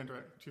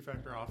two-factor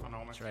auth on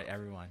all my stuff. That's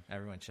right.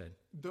 Everyone should.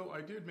 Though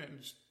I do admit,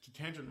 just to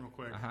tangent real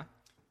quick,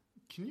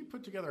 can you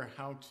put together a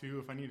how-to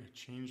if I need to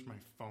change my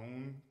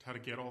phone, how to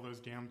get all those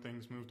damn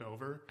things moved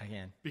over? I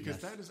can. Because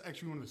that is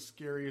actually one of the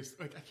scariest.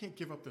 Like, I can't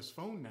give up this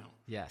phone now.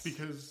 Yes.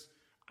 Because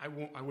I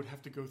would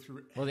have to go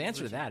through. Well, the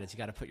answer to that is you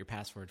got to put your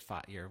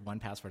your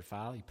 1Password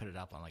file. You put it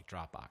up on like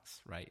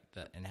Dropbox, right?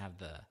 And have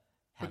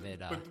it.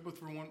 But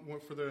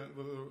for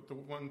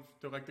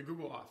the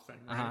Google Auth thing.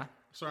 Right?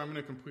 Sorry, I'm going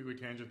to completely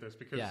tangent this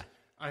because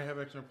I have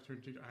an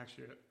opportunity to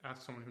actually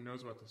ask someone who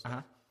knows about this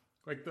stuff.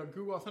 Like the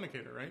Google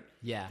Authenticator, right?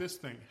 Yeah. This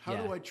thing. How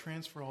do I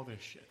transfer all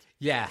this shit?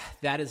 Yeah,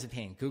 that is a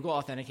pain. Google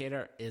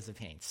Authenticator is a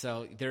pain.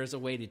 So there's a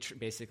way to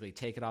basically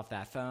take it off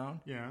that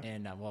phone. Yeah.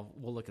 And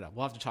we'll look it up.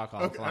 We'll have to talk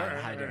offline on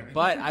how to do it.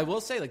 But I will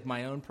say, like,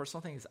 my own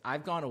personal thing is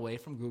I've gone away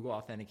from Google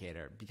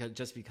Authenticator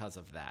because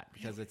of that.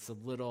 Because it's a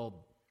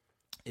little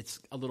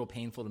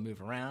painful to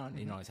move around.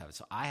 You don't always have it.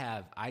 So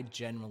I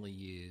generally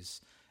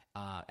use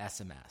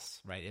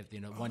SMS, right?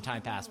 If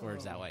one-time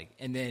passwords that way,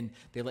 and then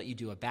they let you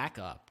do a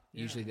backup.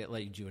 Usually they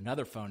let you do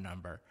another phone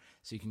number,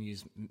 so you can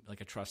use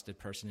like a trusted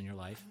person in your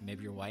life,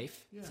 maybe your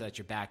wife, so that's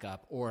your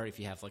backup, or if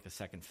you have like a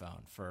second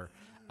phone for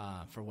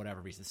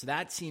whatever reason. So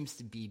that seems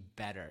to be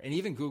better. And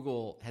even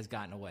Google has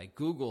gotten away.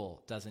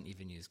 Google doesn't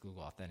even use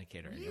Google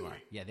Authenticator anymore.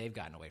 Yeah, they've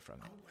gotten away from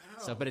it. Oh,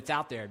 wow. So, but it's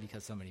out there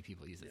because so many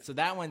people use it. So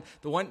that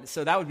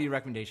so that would be a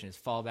recommendation is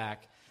fallback.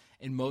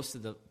 In most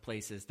of the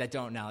places that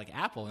don't now, like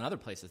Apple and other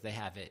places, they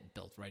have it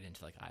built right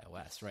into like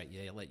iOS, right?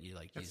 They let you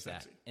like use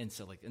that, and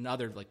so like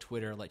another like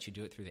Twitter lets you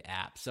do it through the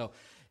app. So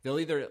they'll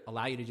either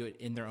allow you to do it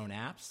in their own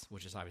apps,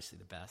 which is obviously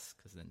the best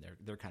because then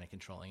they're kind of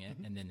controlling it,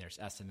 and then there's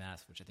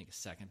SMS, which I think is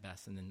second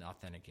best, and then the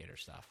Authenticator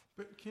stuff.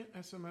 But can't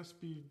SMS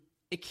be?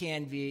 It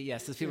can be,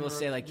 yes. As people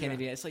say, like, can it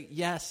be? It's like,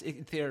 yes,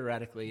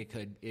 theoretically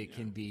it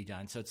can be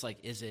done. So it's like,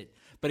 is it?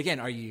 But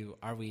again,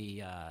 are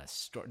we? I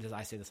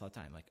say this all the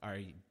time. Like,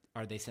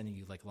 are they sending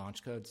you like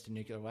launch codes to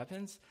nuclear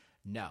weapons?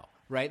 No,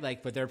 right?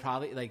 Like, but they're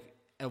probably like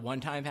a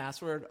one-time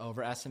password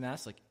over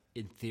SMS. Like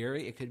in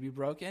theory, it could be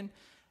broken.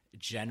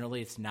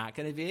 Generally, it's not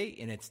going to be,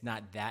 and it's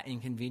not that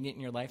inconvenient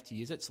in your life to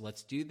use it. So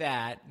let's do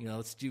that.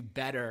 Let's do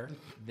better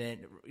than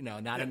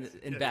not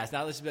in best.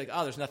 Now let's be like,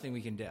 oh, there's nothing we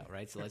can do,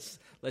 right? So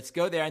let's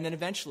go there, and then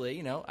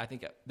eventually, I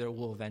think there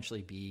will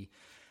eventually be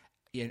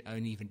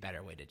an even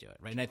better way to do it,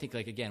 right? And I think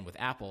like again with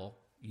Apple.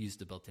 Use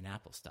the built-in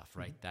Apple stuff,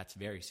 right? That's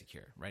very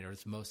secure, right? Or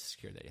it's most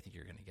secure that I think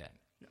you're going to get.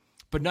 Yeah.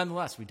 But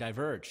nonetheless, we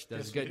diverged. That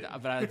was good.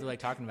 But I like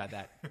talking about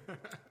that.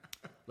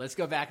 let's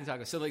go back and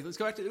talk. So like, let's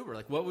go back to Uber.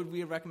 Like, what would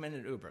we recommend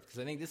at Uber? Because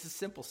I think this is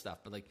simple stuff,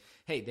 but like,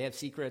 hey, they have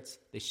secrets.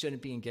 They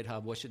shouldn't be in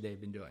GitHub. What should they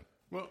have been doing?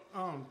 Well,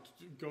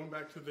 going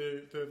back to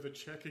the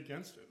check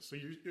against it. So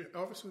you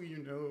obviously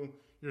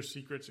your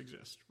secrets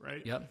exist,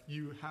 right? Yep.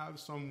 You have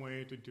some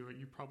way to do it.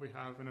 You probably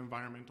have an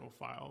environmental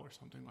file or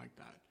something like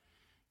that.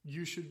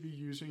 You should be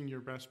using your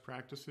best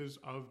practices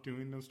of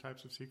doing those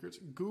types of secrets.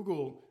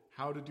 Google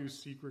how to do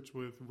secrets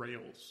with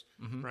Rails,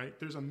 right?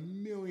 There's a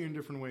million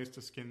different ways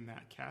to skin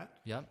that cat.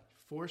 Yep.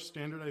 Force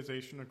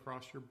standardization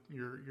across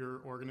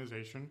your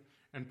organization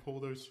and pull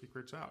those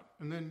secrets out.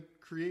 And then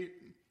create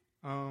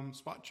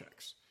spot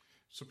checks.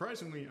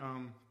 Surprisingly,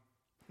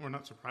 or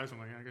not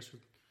surprisingly, I guess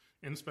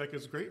InSpec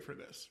is great for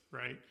this,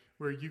 right?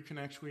 Where you can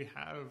actually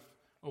have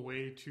a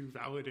way to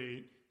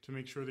validate to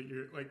make sure that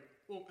you're like,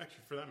 well,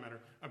 actually, for that matter,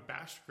 a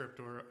bash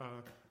script or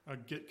a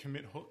git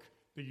commit hook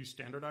that you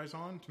standardize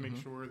on to make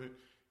sure that,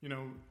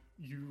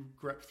 you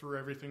grep through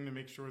everything to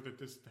make sure that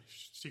this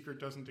secret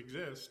doesn't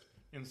exist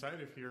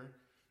inside of here,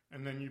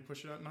 and then you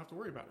push it out and not have to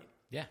worry about it.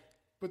 Yeah.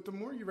 But the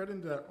more you read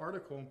into that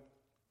article,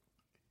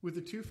 with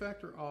the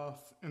two-factor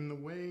auth and the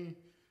way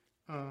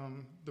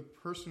the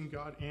person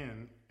got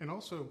in, and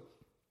also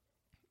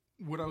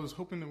what I was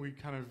hoping that we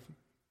kind of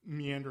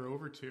meander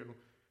over to,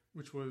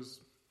 which was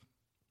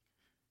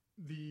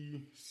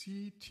the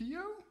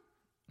CTO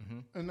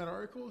in that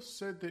article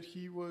said that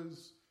he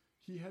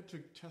had to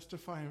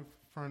testify in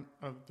front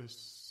of the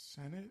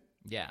Senate.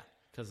 Yeah,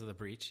 because of the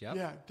breach. Yep.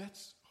 Yeah,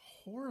 that's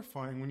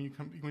horrifying when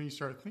you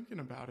start thinking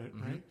about it,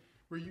 right?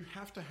 Where you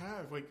have to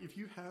have, like, if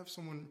you have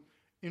someone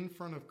in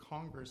front of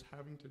Congress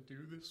having to do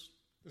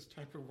this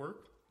type of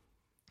work,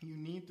 you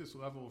need this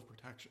level of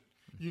protection.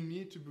 You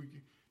need to be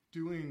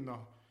doing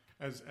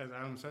as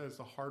Adam says,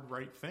 the hard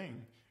right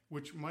thing,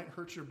 which might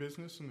hurt your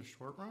business in the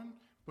short run,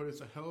 but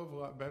it's a hell of a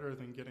lot better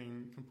than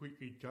getting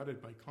completely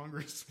gutted by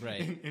Congress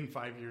in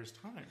 5 years'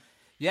 time.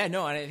 Yeah,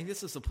 no, and I think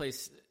this is a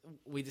place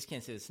we just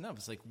can't say this enough.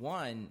 It's like,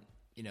 one,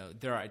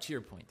 there are, to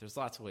your point, there's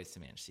lots of ways to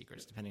manage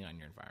secrets depending on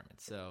your environment.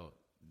 So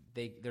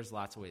there's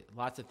lots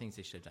of things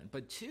they should have done.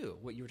 But two,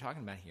 what you were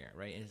talking about here,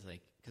 right, is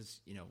like,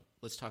 because,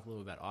 let's talk a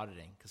little bit about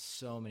auditing, because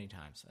so many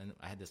times, and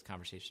I had this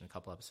conversation a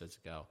couple episodes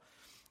ago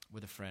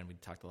with a friend, we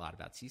talked a lot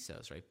about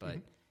CISOs, right? But,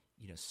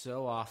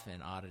 so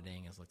often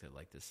auditing is looked at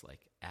like this like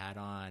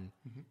add-on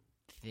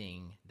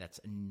thing that's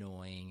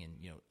annoying and,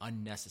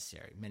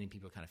 unnecessary. Many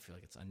people kind of feel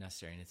like it's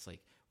unnecessary. And it's like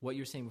what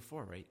you were saying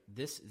before, right?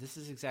 This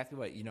is exactly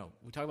what,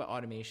 we talk about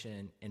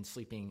automation and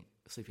sleeping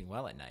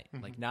well at night,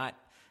 like not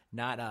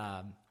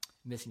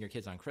missing your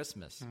kids on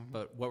Christmas.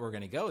 But what we're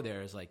going to go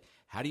there is like,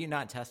 how do you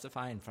not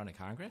testify in front of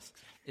Congress?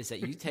 Is that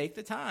you take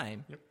the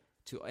time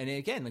to, and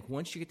again, like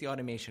once you get the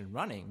automation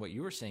running, what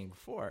you were saying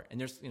before, and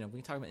there's, we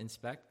can talk about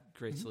InSpec,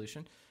 great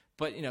solution,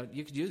 but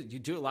you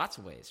do it lots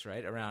of ways,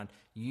 right? Around,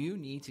 you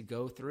need to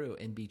go through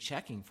and be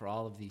checking for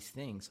all of these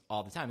things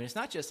all the time. And it's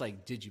not just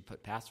like, did you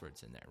put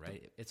passwords in there,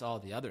 right? It's all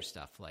the other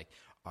stuff, like,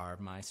 are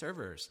my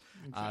servers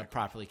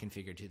properly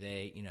configured? Do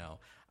they,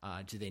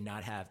 do they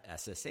not have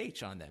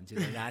SSH on them? Do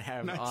they not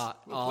have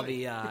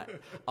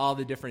all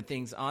the different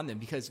things on them?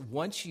 Because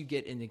once you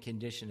get in the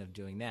condition of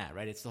doing that,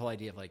 right, it's the whole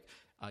idea of like,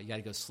 you got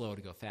to go slow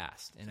to go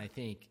fast. And I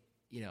think,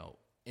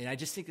 and I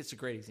just think it's a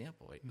great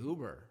example. Like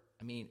Uber,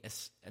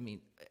 it's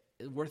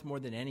worth more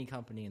than any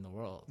company in the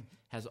world,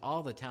 has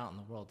all the talent in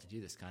the world to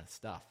do this kind of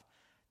stuff.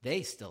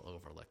 They still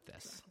overlook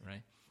this,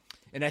 right?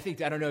 And I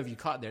think, I don't know if you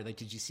caught there, like,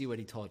 did you see what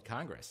he told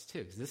Congress too?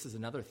 Because this is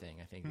another thing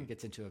I think that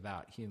gets into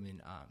about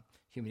human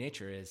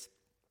nature is,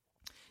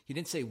 he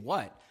didn't say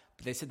what,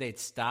 but they said they'd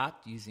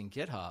stopped using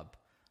GitHub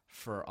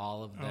for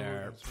all of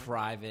their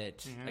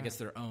private, I guess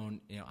their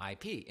own,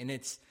 IP.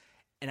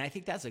 And I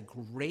think that's a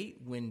great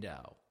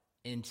window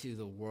into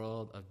the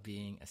world of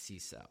being a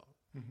CISO.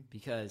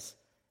 Because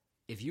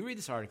if you read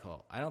this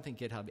article, I don't think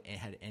GitHub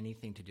had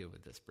anything to do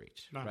with this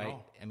breach, Not right? at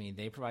all.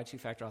 They provide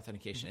two-factor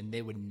authentication, and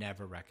they would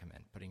never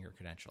recommend putting your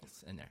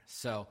credentials in there.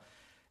 So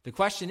the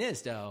question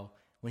is, though,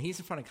 when he's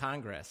in front of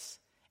Congress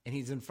and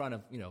he's in front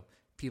of,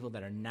 people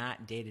that are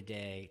not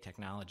day-to-day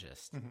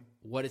technologists,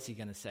 what is he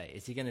going to say?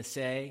 Is he going to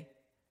say,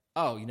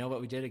 oh, you know what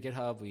we did at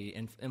GitHub? We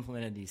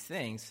implemented these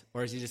things.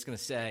 Or is he just going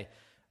to say,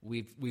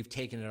 we've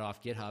taken it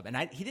off GitHub?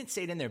 And he didn't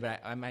say it in there,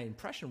 but my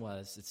impression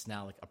was it's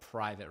now like a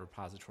private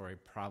repository,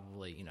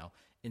 probably,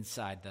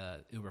 inside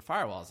the Uber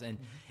firewalls.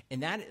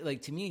 And that,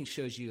 like, to me,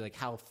 shows you like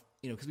how,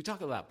 because we talk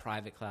about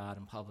private cloud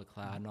and public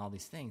cloud and all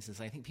these things.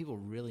 I think people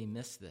really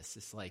miss this.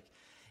 It's like,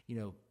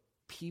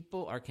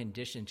 people are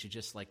conditioned to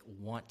just like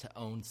want to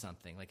own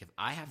something. Like, if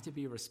I have to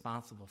be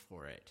responsible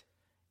for it,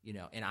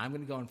 and I'm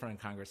going to go in front of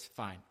Congress,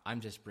 fine,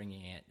 I'm just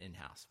bringing it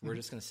in-house. We're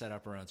just going to set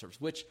up our own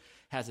service, which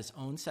has its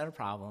own set of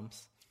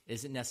problems,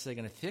 isn't necessarily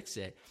going to fix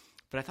it.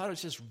 But I thought it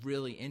was just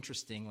really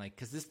interesting, like,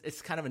 because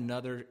it's kind of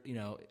another,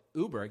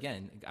 Uber,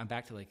 again, I'm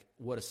back to like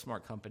what a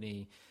smart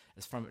company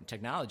is from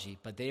technology,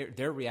 but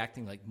they're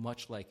reacting like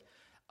much like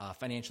a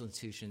financial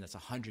institution that's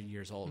 100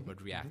 years old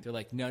would react. They're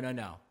like,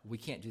 no, we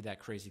can't do that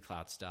crazy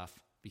cloud stuff.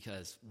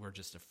 because we're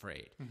just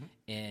afraid.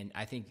 And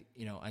I think,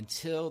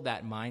 until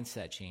that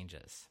mindset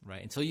changes,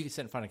 right, until you can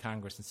sit in front of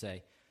Congress and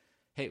say,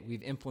 hey,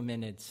 we've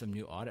implemented some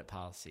new audit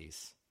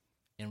policies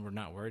and we're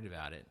not worried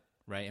about it,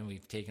 right, and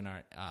we've taken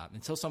our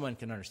until someone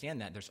can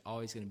understand that, there's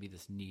always going to be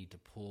this need to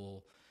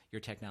pull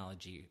your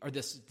technology, or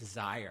this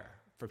desire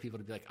for people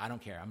to be like, I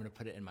don't care, I'm going to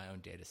put it in my own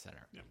data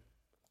center. Yeah.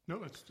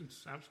 No,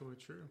 it's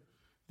absolutely true.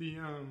 The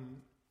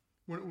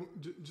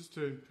just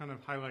to kind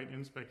of highlight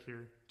InSpec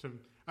here,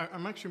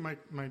 I'm actually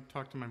might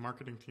talk to my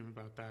marketing team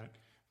about that.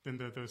 Then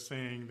the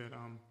saying that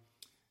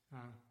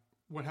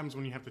what happens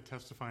when you have to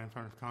testify in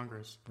front of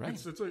Congress? Right.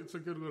 It's a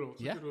good little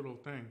good little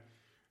thing.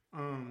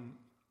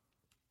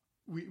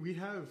 We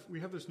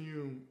have this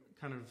new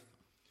kind of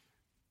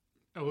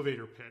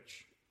elevator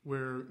pitch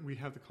where we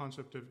have the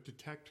concept of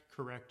detect,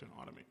 correct, and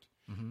automate.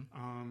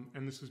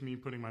 And this is me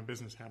putting my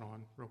business hat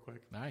on real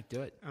quick. All right,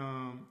 do it.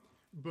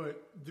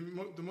 But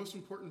the most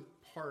important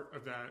part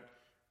of that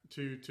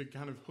to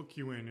kind of hook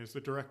you in is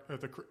the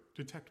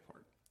detect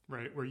part,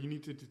 right? Where you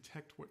need to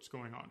detect what's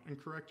going on, and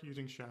correct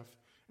using Chef,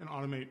 and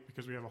automate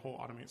because we have a whole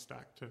automate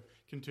stack to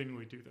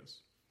continually do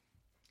this.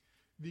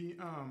 The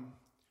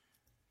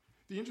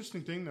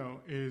interesting thing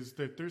though is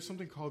that there's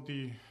something called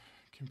the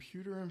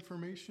Computer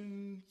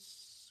Information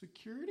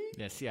Security?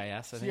 Yeah, CIS,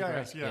 I think. CIS,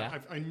 right? yeah.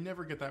 I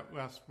never get that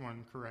last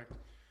one correct.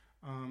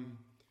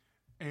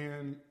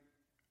 And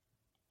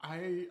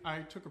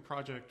I took a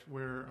project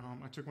where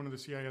I took one of the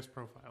CIS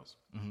profiles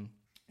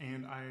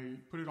and I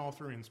put it all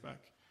through InSpec.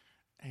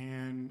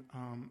 And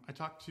I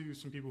talked to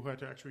some people who had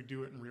to actually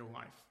do it in real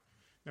life.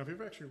 Now, if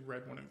you've actually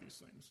read one of these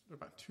things, they're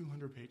about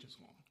 200 pages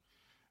long.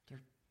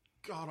 They're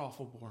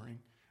god-awful boring.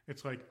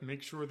 It's like,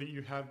 make sure that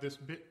you have this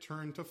bit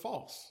turned to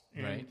false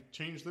and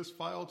change this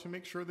file to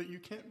make sure that you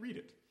can't read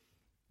it.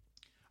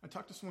 I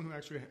talked to someone who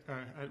actually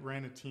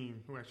ran a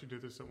team who actually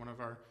did this at one of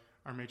our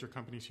major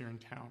companies here in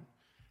town.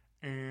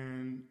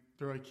 And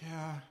they're like,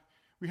 yeah,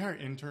 we hire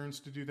interns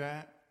to do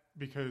that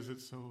because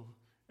it's so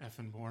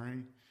effing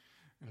boring.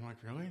 And I'm like,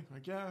 really?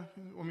 Like, yeah.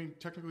 I mean,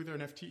 technically they're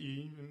an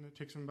FTE, and it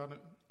takes them about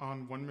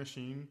on one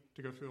machine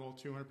to go through all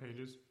 200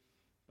 pages,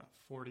 about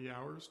 40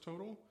 hours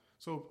total.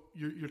 So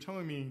you're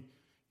telling me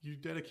you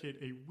dedicate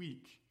a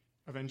week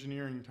of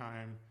engineering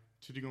time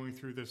to going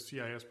through this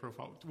CIS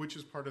profile, which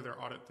is part of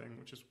their audit thing,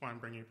 which is why I'm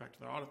bringing it back to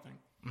the audit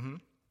thing.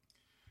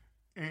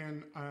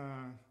 And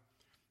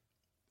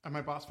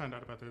my boss found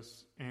out about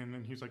this, and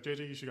then he's like,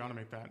 JJ, you should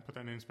automate that and put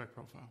that in an InSpec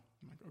profile.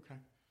 I'm like, okay.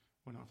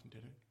 Went off and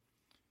did it.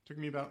 Took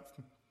me about,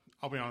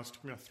 I'll be honest,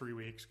 took me about 3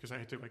 weeks because I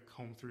had to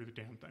comb through the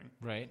damn thing.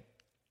 Right.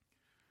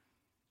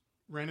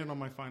 Ran it on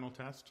my final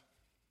test.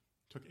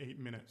 Took 8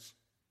 minutes.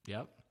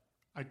 Yep.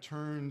 I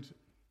turned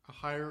a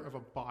hire of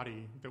a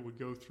body that would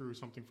go through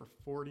something for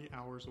 40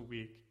 hours a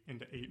week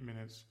into 8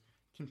 minutes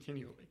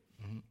continually.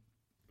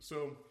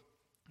 So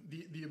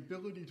the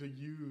ability to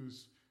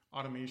use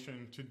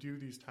automation to do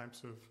these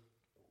types of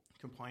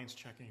compliance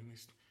checking,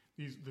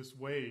 this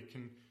way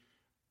can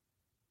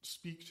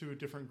speak to a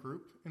different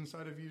group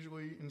inside of these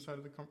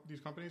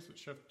companies that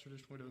Chef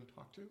traditionally doesn't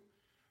talk to.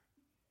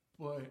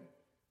 But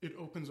it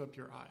opens up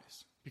your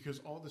eyes because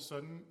all of a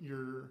sudden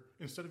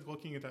instead of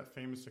looking at that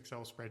famous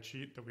Excel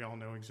spreadsheet that we all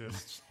know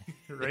exists,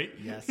 right?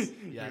 Yes.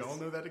 We all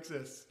know that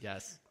exists.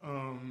 Yes.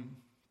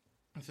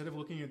 Instead of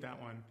looking at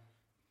that one,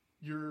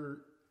 your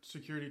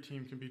security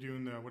team can be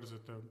doing the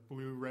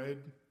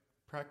blue-red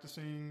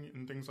practicing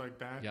and things like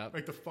that. Yep.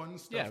 Like the fun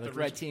stuff. Yeah, with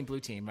red team, blue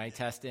team, right?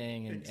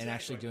 Testing and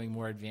actually doing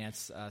more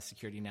advanced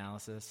security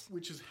analysis.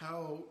 Which is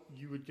how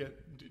you would get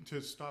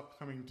to stop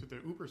coming to the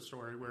Uber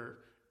story where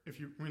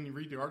when you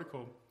read the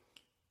article,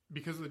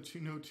 because of the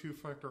no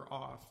two-factor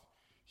auth,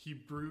 he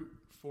brute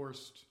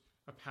forced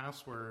a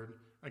password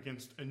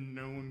against a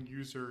known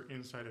user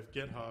inside of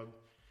GitHub.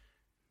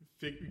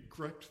 They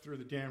crept through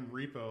the damn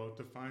repo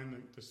to find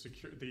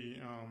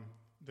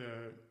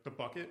the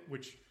bucket,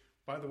 which,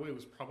 by the way,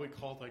 was probably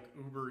called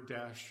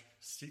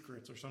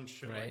Uber-secrets or some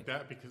shit like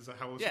that because of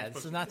how it was supposed to be.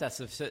 It's not that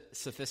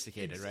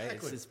sophisticated,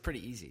 exactly. Right? It's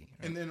pretty easy.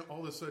 Right? And then all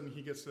of a sudden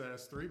he gets to that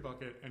S3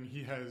 bucket and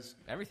he has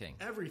everything.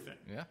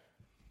 Yeah.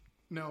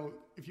 Now,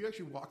 if you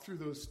actually walk through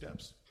those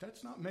steps,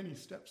 that's not many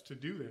steps to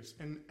do this,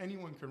 and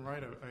anyone can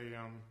write a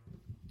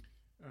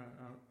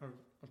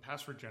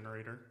password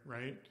generator,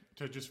 right,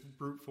 to just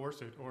brute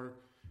force it, or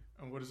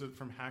what is it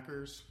from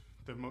hackers?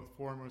 The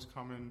four most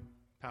common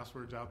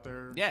passwords out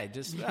there. Yeah,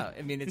 it's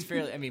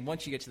fairly. I mean,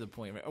 once you get to the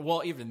point,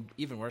 well,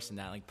 even worse than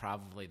that,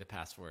 probably the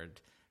password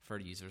for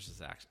users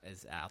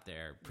is out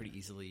there pretty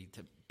easily.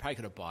 Probably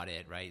could have bought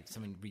it, right?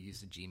 Someone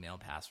reused a Gmail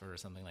password or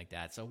something like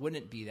that. So it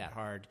wouldn't be that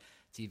hard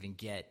to even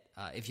get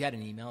if you had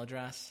an email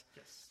address.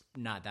 Yes.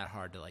 Not that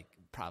hard to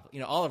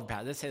probably all of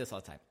our let's say this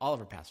all the time. All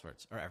of our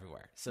passwords are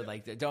everywhere. So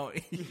don't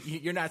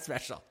you're not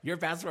special. Your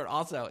password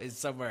also is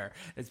somewhere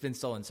that's been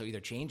stolen. So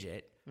either change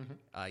it,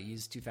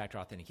 use two-factor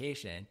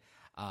authentication.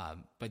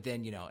 But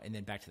then, and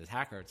then back to the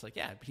hacker, it's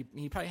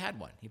he probably had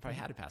one. He probably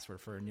had a password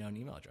for a known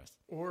email address.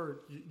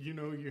 Or,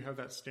 you have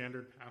that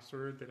standard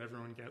password that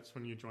everyone gets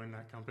when you join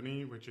that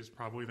company, which is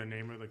probably the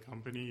name of the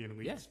company and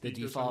the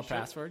default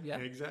password. Yeah,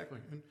 exactly.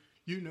 And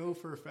You know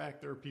for a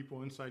fact there are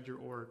people inside your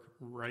org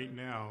right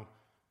now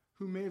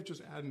who may have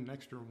just added an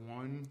extra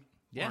one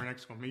or an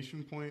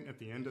exclamation point at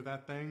the end of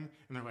that thing,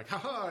 and they're like,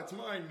 "Haha, it's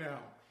mine now."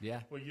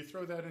 Yeah. Well, you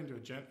throw that into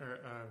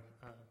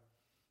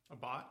a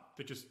bot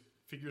that just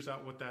figures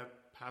out what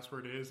that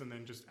password is and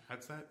then just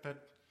adds that.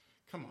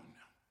 Come on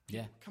now.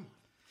 Yeah. Come on.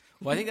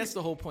 Well, I think that's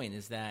the whole point,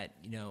 is that,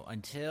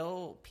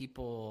 until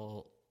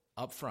people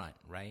up front,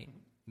 right?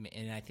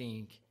 And I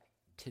think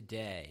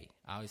today,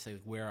 I always say,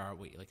 where are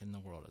we, like, in the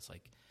world? It's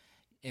like,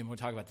 and we'll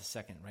talk about the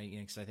second, right?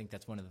 Because I think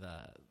that's one of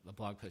the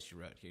blog posts you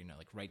wrote here,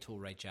 like right tool,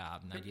 right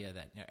job, and the idea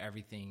that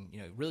everything,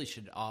 really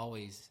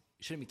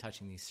shouldn't be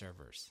touching these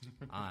servers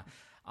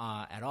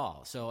at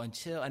all. So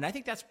and I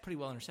think that's pretty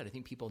well understood. I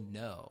think people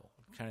know,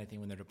 kind of thing,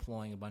 when they're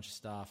deploying a bunch of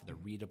stuff, they're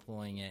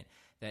redeploying it,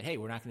 that, hey,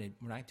 we're not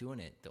doing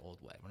it the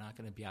old way. We're not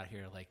going to be out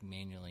here like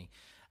manually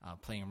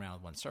playing around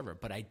with one server.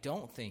 But I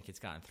don't think it's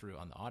gotten through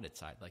on the audit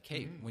side. Like,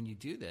 hey, when you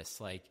do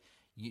this, like,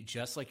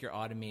 just like you're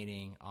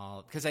automating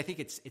all, because I think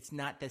it's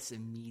not this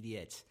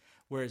immediate.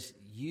 Whereas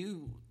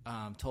you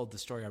told the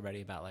story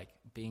already about like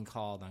being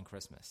called on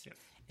Christmas,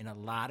 and a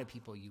lot of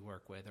people you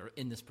work with or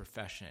in this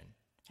profession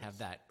have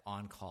that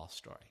on-call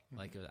story.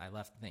 Like, I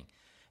left the thing.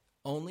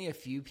 Only a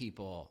few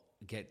people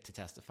get to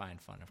testify in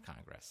front of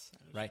Congress,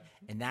 right?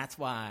 And that's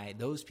why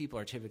those people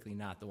are typically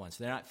not the ones.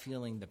 So they're not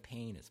feeling the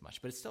pain as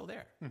much, but it's still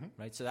there,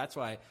 right? So that's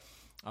why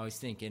I always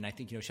think, and I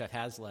think, Chef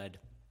has led,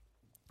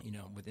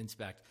 with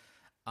Inspect,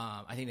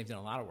 I think they've done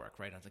a lot of work,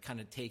 right? On kind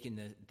of taking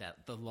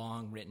the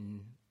long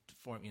written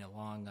form,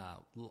 long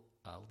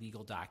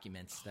legal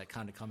documents that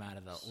kind of come out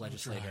of the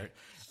legislature,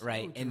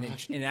 right? And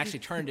actually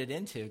turned it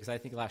into, because I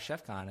think last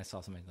Chef Con, I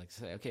saw something like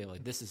say, okay,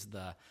 like this is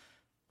the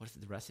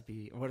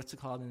recipe, or what's it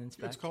called in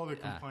Inspect? It's called a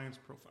compliance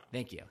profile.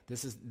 Thank you.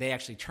 They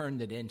actually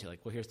turned it into like,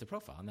 well, here's the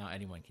profile. Now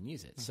anyone can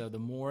use it. So the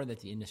more that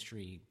the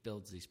industry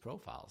builds these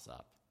profiles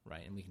up,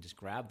 right, and we can just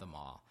grab them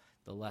all,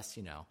 the less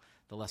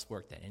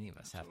work that any of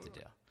us have to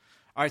do.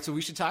 All right, so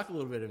we should talk a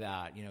little bit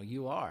about,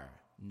 you are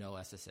No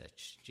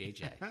SSH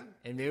JJ,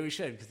 and maybe we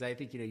should, because I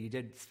think, you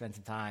did spend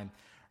some time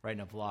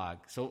writing a blog.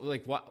 So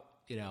like what,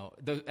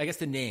 I guess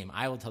the name,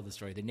 I will tell the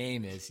story. The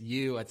name is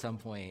you at some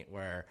point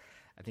where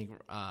I think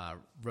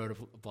wrote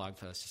a blog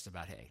post just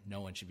about, hey,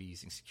 no one should be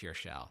using Secure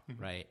Shell,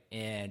 right?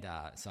 And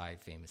so I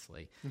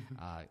famously,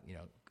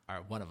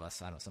 one of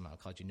us, I don't know, somehow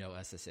called you No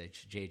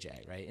SSH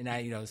JJ, right? And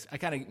I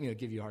kind of,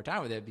 give you a hard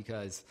time with it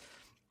because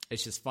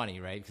it's just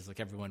funny, right? Because like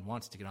everyone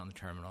wants to get on the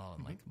terminal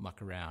and like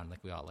muck around, like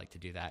we all like to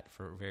do that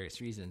for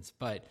various reasons.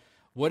 But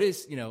what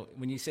is,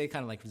 when you say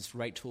kind of like this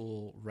right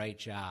tool, right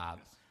job,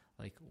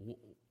 like,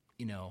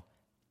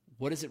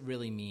 what does it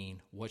really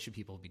mean? What should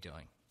people be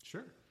doing?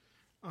 Sure.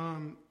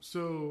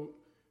 So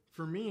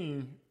for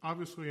me,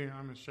 obviously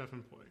I'm a Chef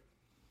employee,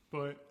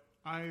 but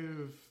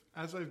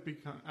as I've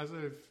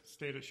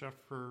stayed at Chef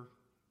for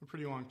a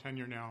pretty long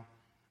tenure now,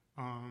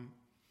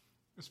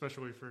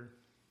 especially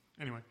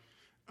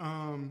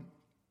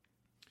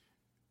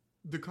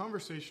the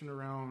conversation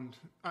around,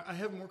 I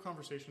have more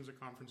conversations at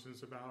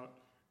conferences about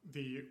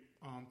the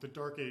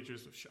dark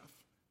ages of Chef,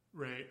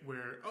 right?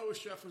 Where,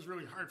 Chef was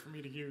really hard for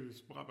me to use,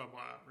 blah, blah,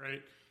 blah,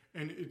 right?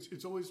 And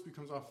it's always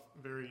becomes off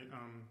very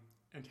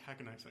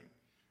antagonizing.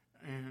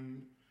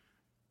 And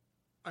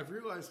I've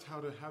realized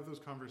how to have those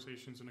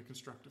conversations in a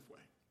constructive way.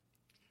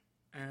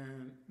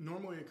 And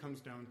normally it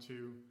comes down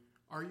to,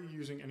 are you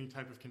using any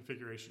type of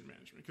configuration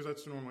management? Because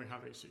that's normally how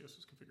they see us,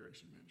 as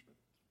configuration management.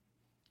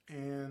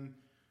 And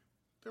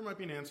there might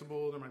be an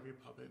Ansible, there might be a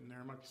Puppet, and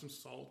there might be some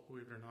Salt,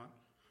 believe it or not.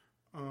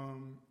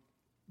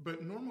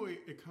 But normally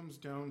it comes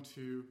down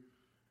to,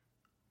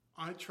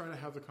 I try to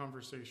have the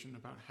conversation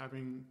about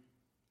having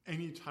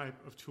any type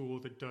of tool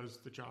that does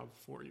the job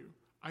for you.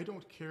 I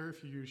don't care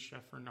if you use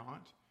Chef or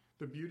not.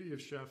 The beauty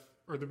of Chef,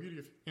 or the beauty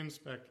of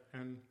Inspect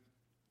and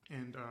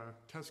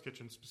Test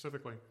Kitchen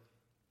specifically,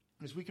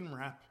 is we can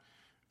wrap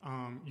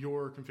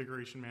your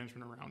configuration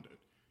management around it.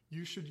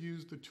 You should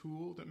use the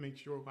tool that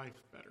makes your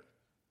life better.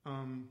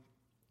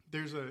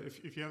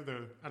 If you have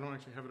I don't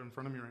actually have it in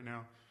front of me right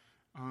now,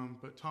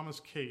 but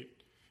Thomas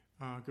Kate,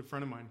 a good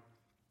friend of mine,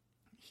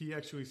 he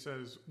actually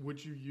says,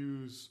 would you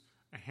use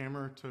a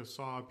hammer to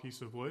saw a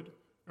piece of wood,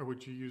 or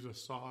would you use a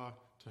saw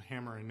to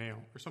hammer a nail,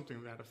 or something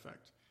to that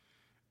effect?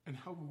 And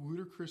how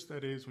ludicrous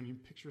that is when you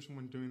picture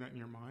someone doing that in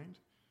your mind.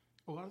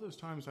 A lot of those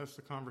times, that's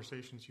the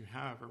conversations you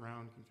have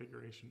around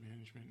configuration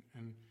management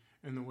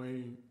and the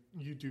way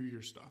you do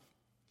your stuff.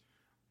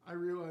 I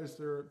realize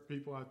there are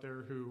people out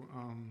there who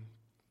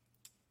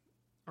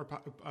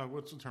are,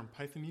 what's the term,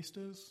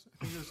 Pythonistas?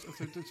 I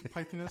think it's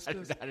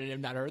Pythonistas. I have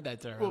not heard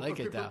that term. Well, I like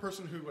it though. A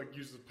person who like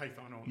uses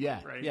Python only, yeah,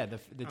 right? Yeah,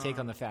 the take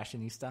on the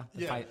fashionista,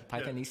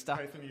 Pythonista.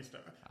 Pythonista.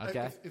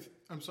 Okay.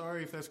 I'm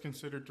sorry if that's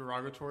considered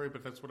derogatory,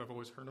 but that's what I've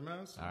always heard him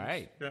as. All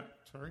right. Yeah,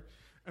 sorry.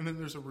 And then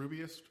there's a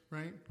Rubyist,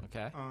 right?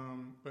 Okay.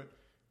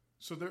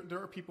 So there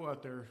are people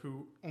out there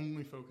who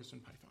only focus in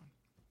Python.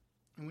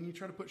 And when you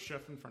try to put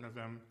Chef in front of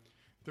them,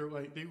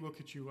 they look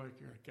at you like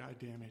you're a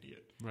goddamn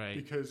idiot. Right.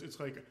 Because it's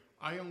like,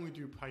 I only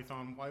do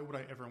Python. Why would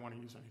I ever want to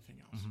use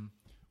anything else? Mm-hmm.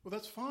 Well,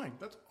 that's fine.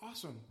 That's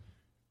awesome.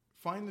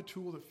 find the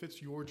tool that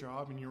fits your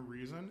job and your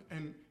reason,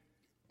 and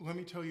let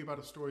me tell you about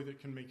a story that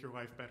can make your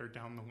life better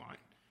down the line.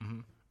 Mm-hmm.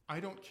 I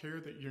don't care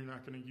that you're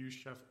not going to use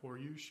Chef or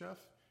use Chef.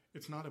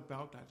 It's not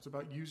about that. It's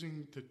about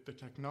using the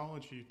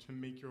technology to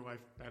make your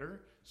life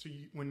better. So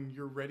when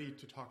you're ready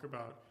to talk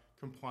about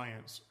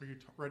compliance, or you're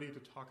ready to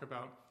talk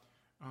about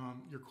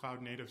your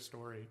cloud native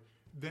story,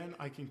 then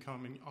I can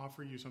come and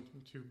offer you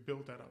something to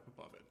build that up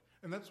above it.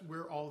 And that's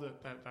where all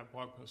that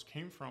blog post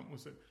came from,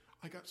 was that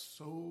I got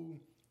so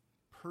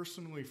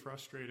personally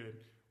frustrated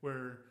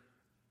where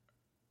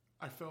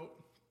I felt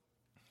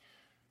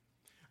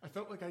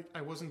like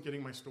I wasn't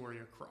getting my story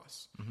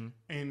across. Mm-hmm.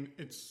 And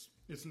it's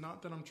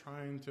not that I'm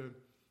trying to,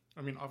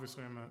 I mean,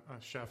 obviously I'm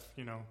a chef,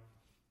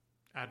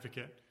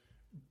 advocate,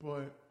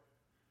 but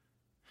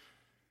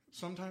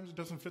sometimes it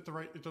doesn't fit the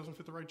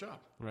right job.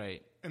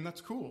 Right. And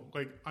that's cool.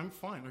 Like, I'm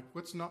fine. Like,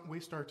 let's not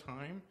waste our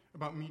time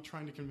about me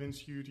trying to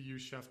convince you to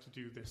use Chef to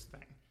do this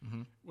thing.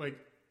 Mm-hmm. Like,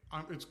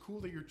 it's cool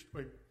that you're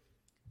like,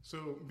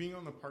 so being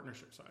on the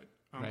partnership side.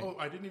 Right. Oh,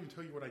 I didn't even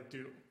tell you what I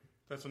do.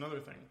 That's another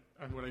thing.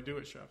 What I do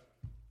at Chef.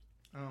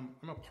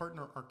 I'm a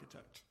partner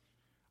architect.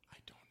 I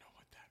don't know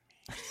what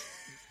that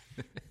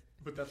means,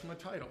 but that's my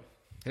title.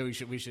 Hey, we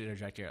should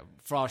interject here.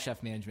 For all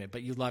chef management,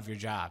 but you love your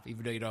job,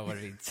 even though you don't know what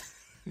it means.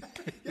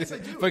 Yes, I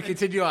do. But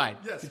continue on.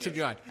 Yes,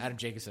 continue on. Adam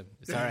Jacobson.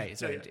 It's all right.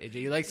 It's all right.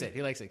 He likes it.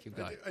 He likes it. Keep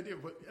going. I do.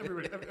 But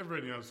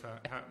everybody knows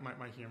how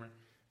my humor.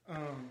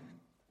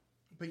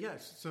 But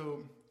yes,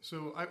 so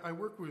I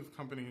work with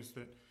companies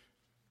that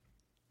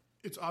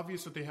it's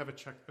obvious that they have a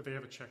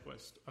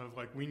checklist of,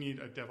 like, we need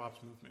a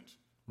DevOps movement,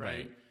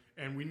 right?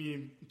 And we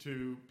need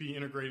to be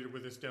integrated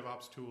with this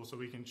DevOps tool so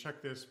we can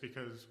check this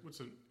because what's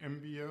an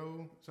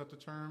MBO? Is that the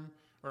term?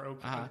 Or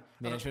OKR?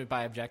 Management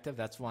by objective.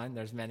 That's one.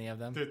 There's many of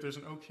them. There's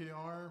an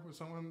OKR with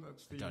someone.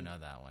 I don't know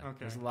that one. Okay.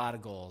 There's a lot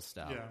of goals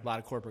stuff. Yeah. A lot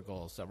of corporate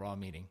goals that we're all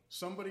meeting.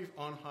 Somebody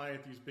on high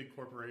at these big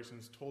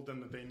corporations told them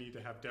that they need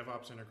to have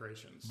DevOps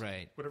integrations.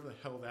 Right. Whatever the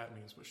hell that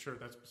means, but sure,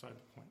 that's beside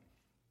the point.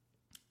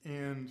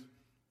 And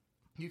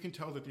you can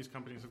tell that these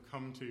companies have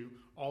come to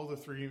all the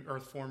 3 or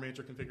 4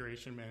 major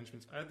configuration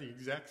managements at the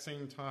exact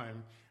same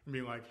time and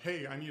be like,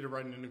 hey, I need to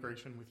write an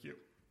integration with you.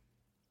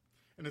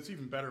 And it's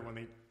even better when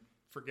they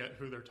forget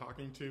who they're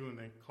talking to and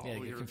they call they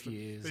get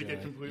confused. They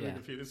get completely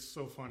confused. It's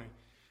so funny.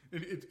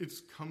 It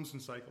comes in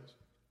cycles.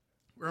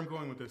 Where I'm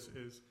going with this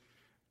is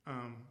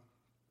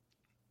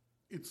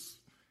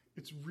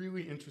it's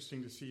really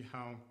interesting to see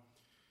how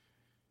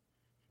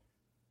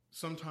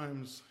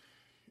sometimes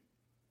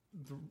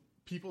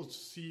people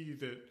see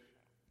that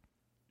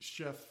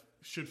Chef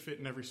should fit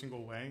in every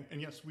single way.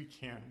 And yes, we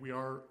can. We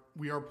are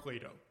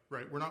Play-Doh,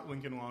 right? We're not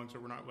Lincoln Logs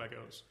or we're not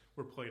Legos.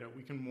 We're Play-Doh.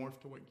 We can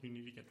morph to what you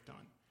need to get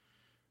done.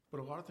 But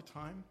a lot of the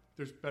time,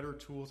 there's better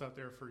tools out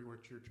there for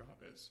what your job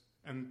is.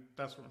 And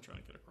that's what I'm trying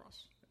to get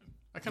across.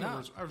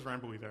 I was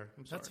rambly there.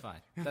 I'm sorry. That's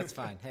fine. That's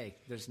fine. Hey,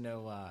 there's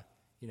no,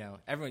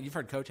 everyone, you've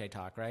heard Coach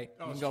talk, right?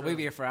 Oh, you can go leave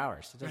here for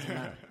hours. It doesn't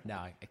matter. No,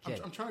 I kid.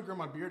 I'm trying to grow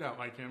my beard out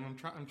like him. I'm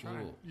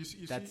trying. Ooh, you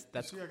see, I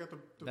got the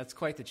that's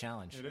quite the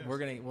challenge. It is.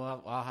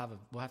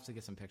 We'll have to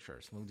get some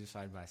pictures. We'll do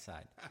side by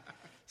side.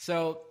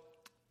 So,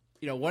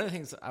 one of the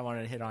things I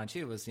wanted to hit on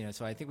too was,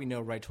 so I think we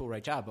know right tool,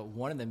 right job, but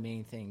one of the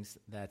main things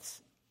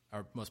that's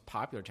our most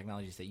popular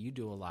technologies that you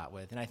do a lot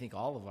with, and I think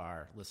all of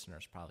our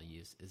listeners probably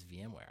use, is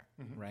VMware,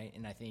 right?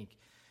 And I think,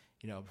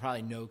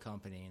 probably no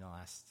company in the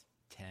last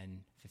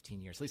 10,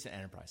 15 years, at least in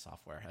enterprise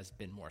software, has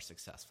been more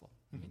successful.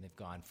 I mean, they've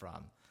gone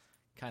from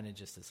kind of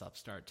just this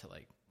upstart to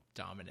like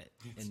dominant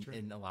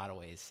in a lot of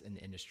ways in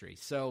the industry.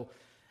 So,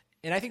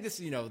 and I think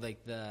this,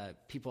 like the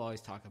people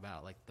always talk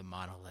about like the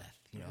monolith,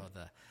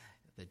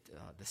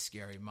 the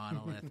scary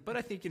monolith. But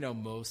I think,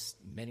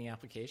 many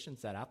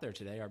applications that out there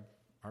today are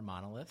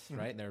monoliths,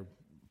 right? They're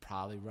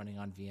probably running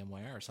on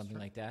VMware or something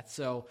like that.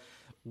 So,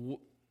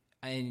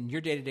 in your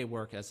day-to-day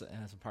work as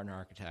a partner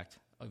architect,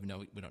 even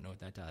though we don't know what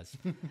that does,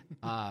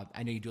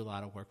 I know you do a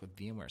lot of work with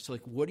VMware. So,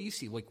 like, what do you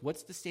see? Like,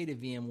 what's the state of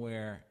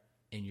VMware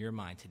in your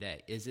mind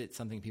today? Is it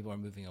something people are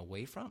moving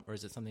away from, or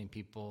is it something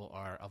people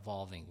are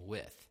evolving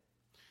with?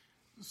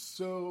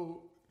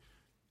 So,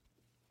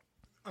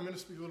 I'm going to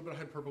speak a little bit of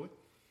hyperbole,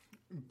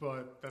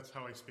 but that's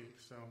how I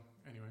speak. So,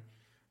 anyway.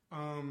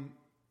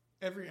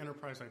 Every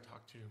enterprise I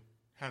talk to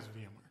has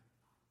VMware.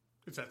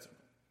 It's that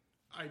simple.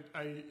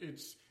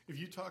 If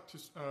you talk to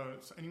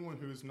anyone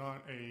who is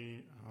not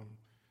a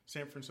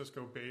San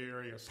Francisco Bay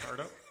Area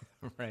startup,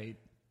 right?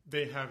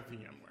 They have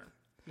VMware.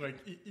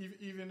 Like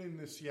even in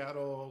the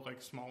Seattle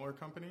smaller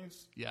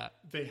companies,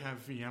 they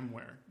have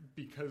VMware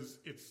because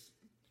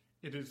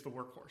it is the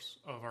workhorse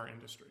of our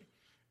industry.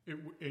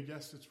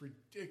 Yes, it's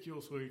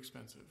ridiculously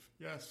expensive.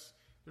 Yes,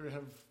 they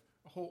have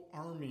a whole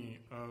army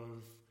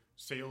of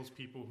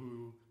salespeople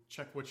who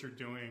check what you're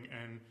doing,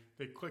 and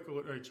they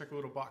check a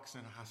little box,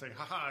 and I say,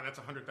 "Haha, that's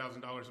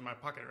 $100,000 in my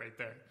pocket right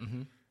there."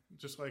 Mm-hmm.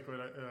 Just like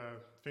what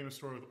famous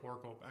story with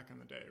Oracle back in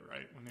the day,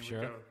 right? When they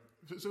would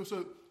go.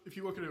 So if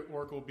you look at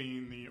Oracle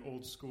being the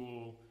old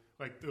school,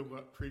 like the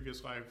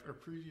previous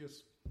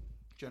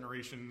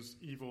generations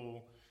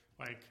evil,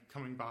 like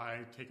coming by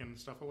taking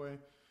stuff away,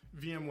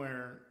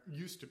 VMware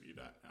used to be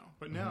that now,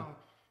 but now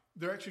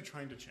they're actually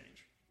trying to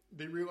change.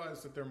 They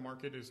realize that their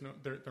market is no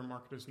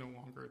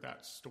longer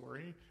that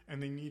story,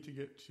 and they need to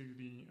get to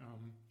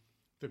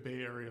the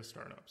Bay Area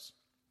startups.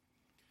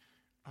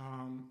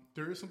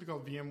 There is something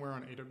called VMware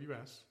on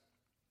AWS,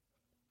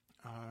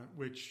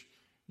 which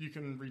you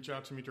can reach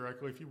out to me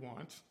directly if you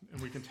want,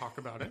 and we can talk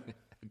about it.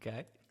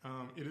 Okay.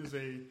 It is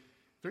a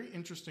very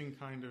interesting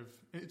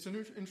it's an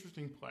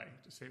interesting play,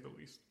 to say the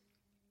least.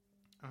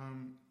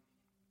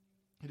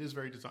 It is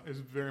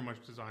very much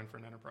designed for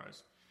an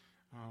enterprise.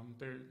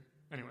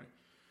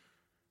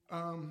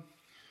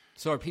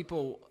 So are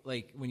people,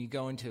 like, when you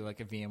go into like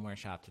a VMware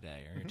shop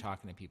today, or you're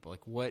talking to people,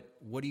 like what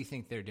do you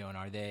think they're doing?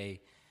 Are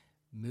they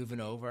moving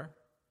over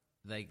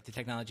like the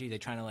technology? They're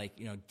trying to, like,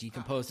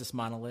 decompose this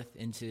monolith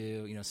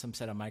into, some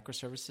set of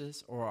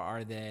microservices, or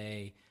are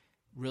they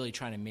really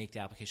trying to make the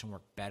application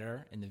work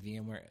better in the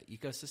VMware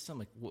ecosystem?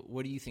 Like,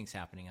 what do you think's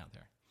happening out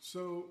there?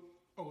 So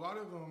a lot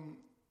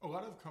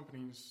of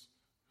companies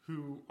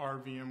who are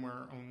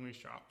VMware only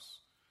shops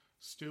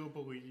still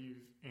believe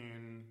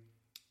in,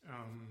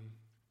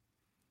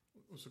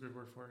 what's a good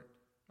word for it?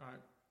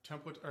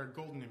 Template or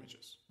golden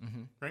images,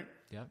 right?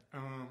 Yep.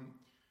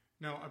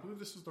 Now, I believe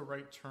this is the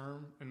right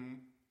term, and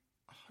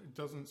it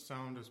doesn't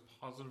sound as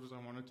positive as I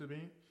want it to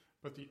be,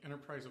 but the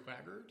enterprise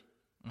laggard,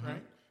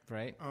 right?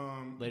 Right.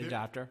 Late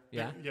adopter.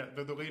 Yeah.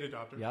 They're the late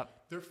adopter.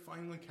 Yep. They're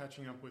finally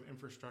catching up with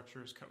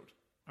infrastructure as code,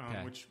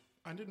 which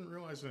I didn't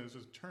realize as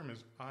a term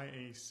is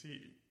IAC.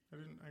 I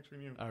didn't actually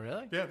know. Oh,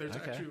 really? Yeah, there's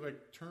actually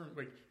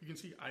you can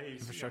see IAC.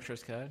 Infrastructure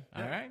as code.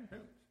 Yeah, All right. Yeah.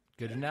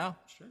 Good to know.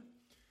 Sure.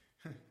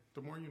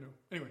 The more you know.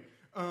 Anyway,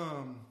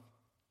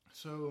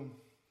 so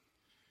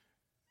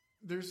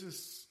there's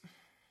this.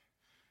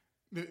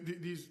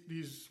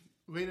 These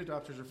late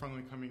adopters are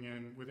finally coming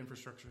in with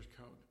infrastructure as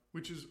code,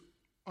 which is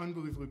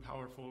unbelievably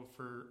powerful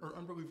or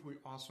unbelievably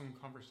awesome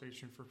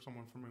conversation for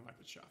someone from like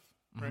a chef,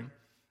 right?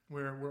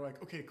 Where we're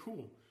like, okay,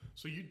 cool.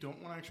 So you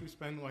don't want to actually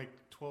spend like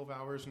 12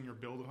 hours in your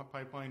build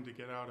pipeline to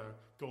get out a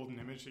golden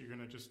image that you're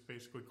going to just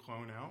basically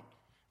clone out.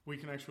 We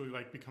can actually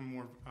like become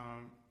more,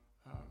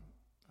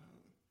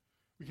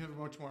 we can have a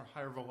much more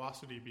higher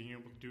velocity being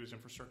able to do his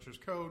infrastructure as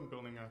code and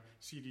building a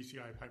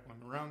CDCI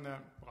pipeline around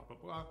that, blah, blah,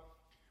 blah.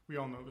 We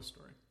all know the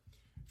story.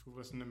 If we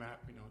listen to Matt,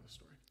 we know the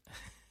story.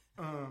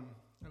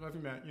 I love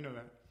you, Matt. You know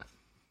that.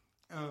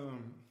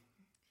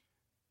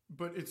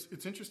 But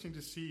it's interesting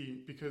to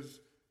see, because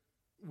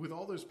with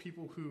all those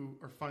people who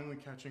are finally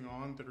catching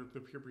on that are the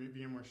pure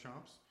VMware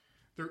shops,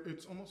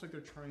 it's almost like they're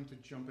trying to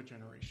jump a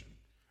generation,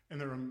 and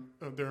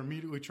they're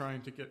immediately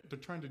trying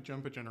to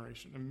jump a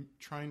generation and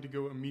trying to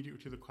go immediately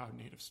to the cloud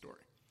native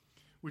story,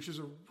 which is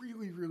a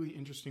really, really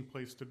interesting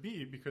place to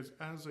be, because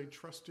as a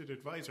trusted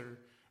advisor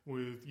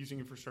with using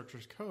infrastructure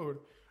as code,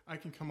 I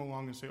can come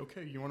along and say,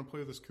 okay, you want to play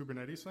with this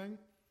Kubernetes thing,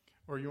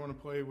 or you want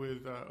to play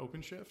with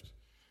OpenShift?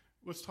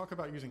 Let's talk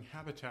about using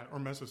Habitat or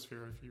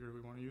Mesosphere if you really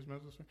want to use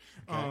Mesosphere.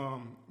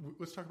 Okay.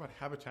 Let's talk about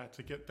Habitat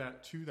to get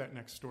that to that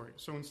next story.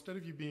 So instead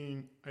of you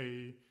being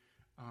a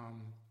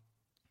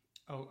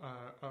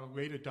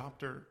late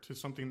adopter to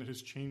something that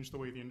has changed the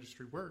way the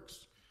industry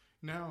works,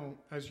 now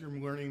as you're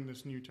learning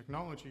this new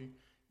technology,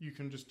 you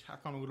can just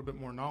tack on a little bit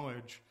more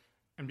knowledge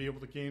and be able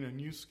to gain a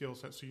new skill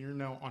set, so you're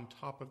now on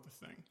top of the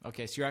thing.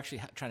 Okay, so you're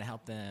actually trying to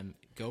help them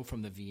go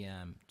from the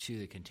VM to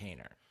the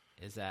container.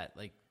 Is that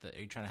like, are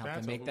you trying to help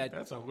them make that?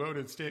 That's a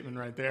loaded statement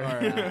right there.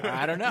 Or,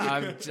 I don't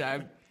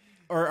know.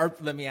 Or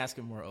let me ask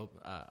it more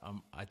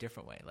a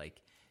different way.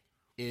 Like,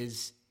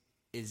 is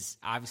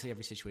obviously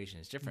every situation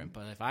is different,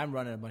 but if I'm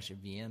running a bunch of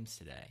VMs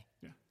today,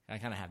 I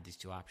kind of have these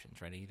two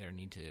options, right? I either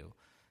need to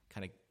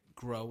kind of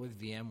grow with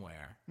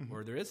VMware,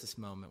 or there is this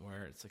moment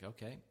where it's like,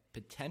 okay,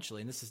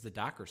 potentially, and this is the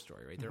Docker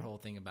story, right? Their whole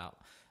thing about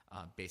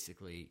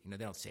basically, they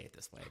don't say it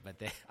this way,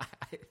 but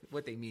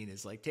what they mean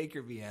is like, take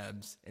your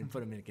VMs and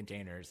put them in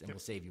containers, and we'll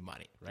save you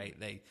money, right?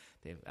 They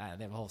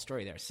have a whole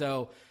story there.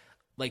 So,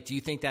 like, do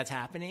you think that's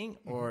happening,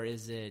 or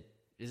is it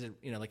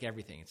like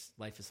everything?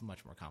 Life is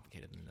much more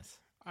complicated than this.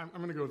 I'm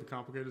going to go with the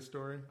complicated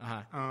story.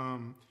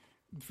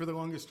 For the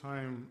longest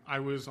time, I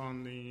was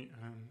on the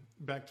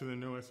back to the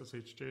no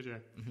SSH JJ.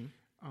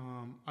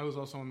 I was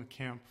also on the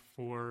camp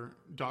for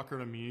Docker.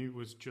 To me,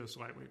 was just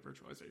lightweight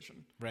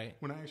virtualization. Right.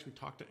 When I actually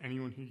talked to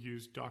anyone who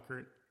used Docker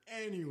at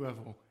any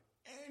level,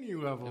 it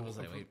was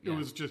lightweight. It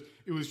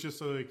was just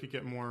so they could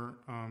get more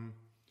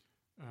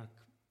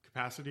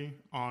capacity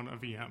on a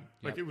VM.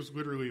 Like, it was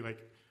literally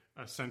like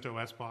a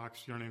CentOS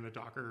box running the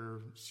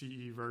Docker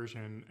CE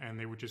version, and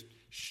they would just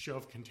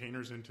shove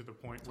containers into the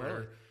point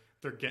where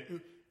they're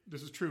getting.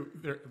 This is true.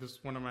 This is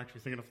one I'm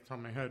actually thinking off the top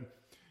of my head.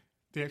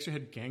 They actually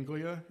had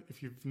Ganglia.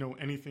 If you know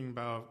anything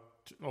about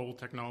old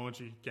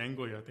technology,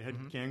 Ganglia, they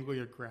had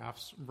Ganglia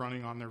graphs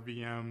running on their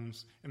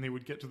VMs, and they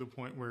would get to the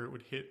point where it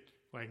would hit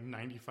like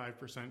 95%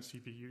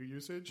 CPU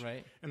usage.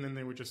 Right. And then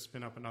they would just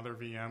spin up another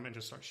VM and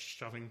just start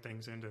shoving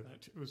things into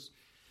that. It was,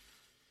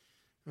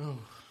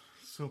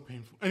 so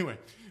painful. Anyway,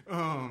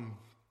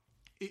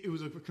 it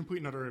was a complete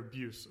and utter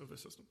abuse of the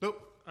system. Though,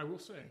 I will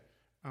say,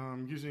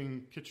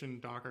 using Kitchen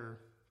Docker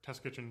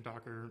test kitchen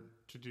Docker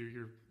to do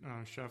your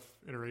Chef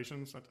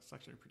iterations. That's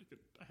actually pretty good.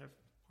 I have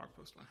a blog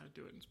post on how to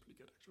do it, and it's pretty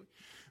good actually.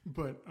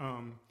 But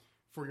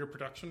for your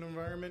production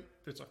environment,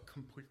 it's a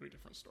completely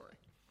different story.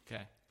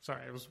 Okay.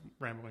 Sorry, I was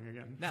rambling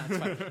again. No, it's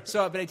fine.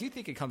 So, but I do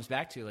think it comes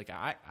back to like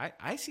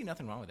I see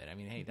nothing wrong with it. I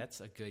mean, hey, that's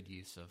a good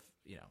use of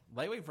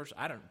lightweight versus.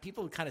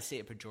 People kind of say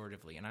it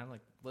pejoratively, and I'm like,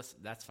 listen,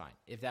 that's fine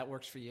if that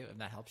works for you, if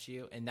that helps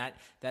you, and that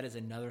is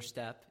another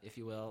step, if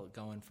you will,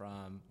 going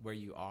from where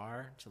you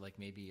are to like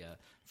maybe a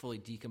fully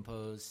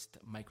decomposed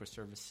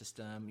microservice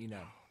system.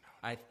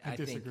 I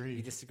disagree. Think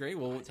you disagree.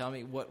 Well, tell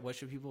me what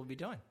should people be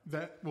doing?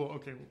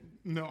 Okay.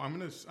 No, I'm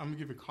gonna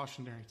give a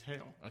cautionary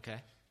tale.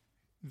 Okay.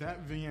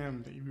 That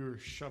VM that you were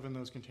shoving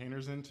those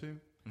containers into,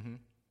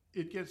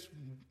 it gets,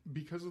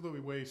 because of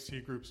the way C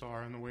groups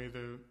are and the way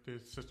the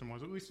system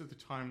was, at least at the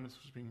time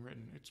this was being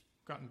written, it's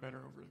gotten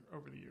better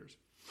over the years.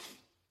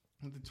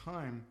 At the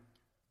time,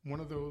 one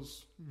of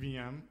those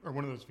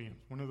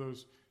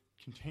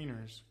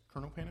containers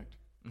kernel panicked,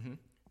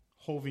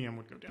 whole VM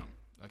would go down.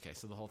 Okay,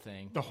 so the whole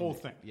thing. The whole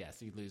thing. Yeah,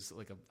 so you lose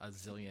like a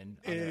zillion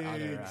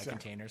other Exactly.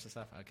 containers and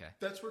stuff. Okay.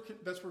 That's where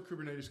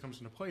Kubernetes comes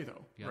into play,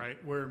 though, Yep.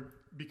 right? Where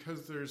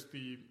because there's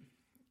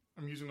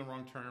I'm using the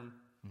wrong term,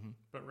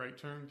 but right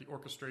term, the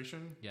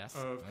orchestration Yes,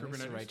 of I think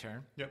it's Kubernetes. the right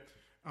term. Yep.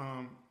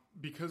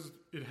 Because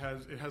it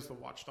has the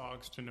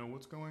watchdogs to know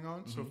what's going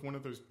on. So if one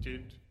of those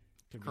did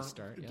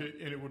restart, and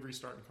it would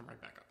restart and come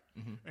right back up,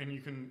 and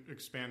you can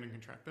expand and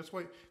contract.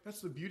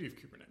 That's the beauty of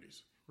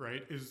Kubernetes,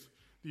 right? Is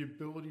the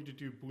ability to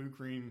do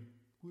blue-green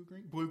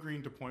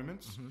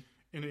deployments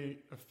in a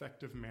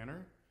effective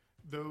manner.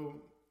 Though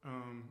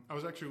I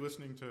was actually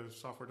listening to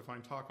Software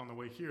Defined Talk on the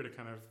way here to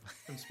kind of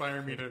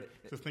inspire me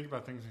to think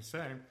about things I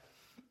say.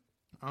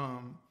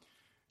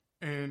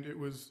 And it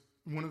was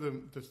one of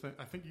the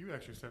I think you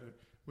actually said it,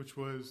 which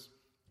was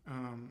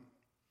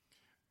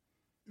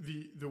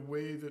the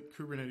way that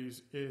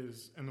Kubernetes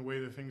is and the way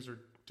that things are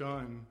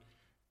done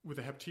with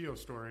the Heptio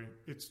story.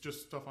 It's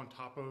just stuff on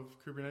top of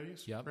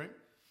Kubernetes, right?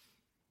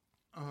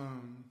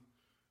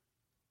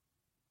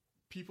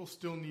 People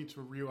still need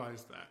to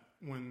realize that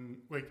when,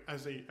 like,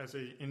 as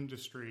a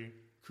industry,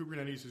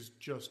 Kubernetes is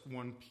just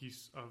one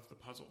piece of the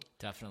puzzle.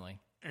 Definitely.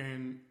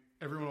 And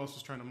everyone else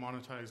is trying to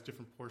monetize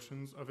different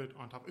portions of it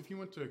on top. If you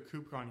went to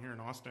KubeCon here in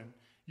Austin,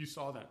 you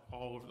saw that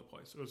all over the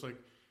place.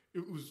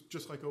 It was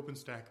just like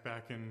OpenStack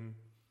back in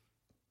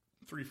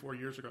 3-4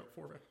 years ago,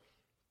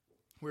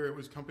 where it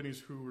was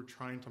companies who were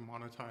trying to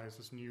monetize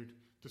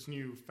this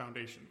new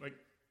foundation. Like,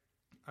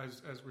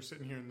 as we're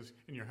sitting here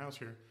in your house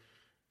here,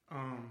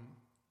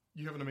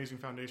 you have an amazing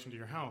foundation to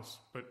your house,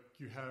 but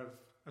you have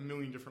a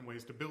million different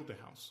ways to build the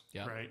house,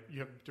 right? You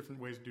have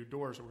different ways to do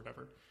doors or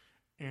whatever.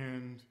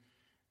 And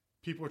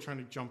people are trying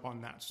to jump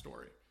on that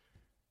story,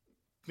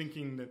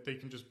 thinking that they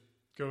can just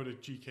go to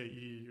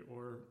GKE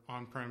or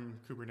on-prem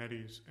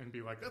Kubernetes and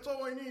be like, that's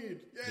all I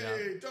need.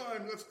 Yay,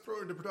 done. Let's throw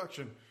it into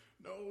production.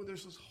 No,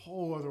 there's this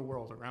whole other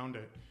world around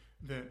it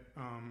that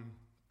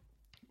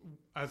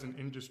as an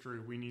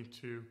industry, we need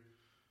to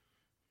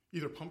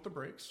either pump the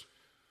brakes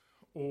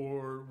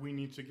or we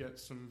need to get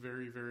some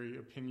very, very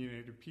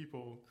opinionated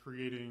people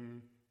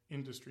creating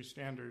industry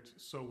standards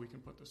so we can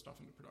put this stuff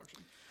into production.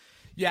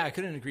 Yeah, I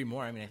couldn't agree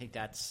more. I mean, I think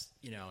that's,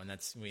 and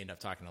that's, we end up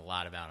talking a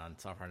lot about on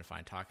Software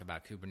Defined Talk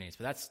about Kubernetes,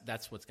 but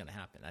that's what's going to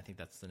happen. I think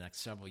that's the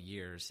next several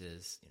years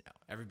is,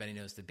 everybody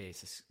knows the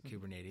basis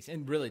Kubernetes,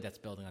 and really that's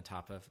building on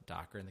top of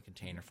Docker and the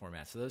container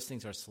format. So those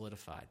things are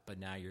solidified, but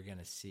now you're going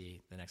to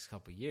see the next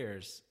couple of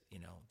years,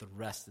 the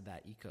rest of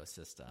that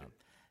ecosystem,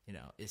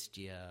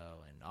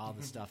 Istio and all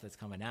the stuff that's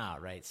coming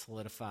out, right?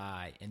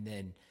 Solidify. And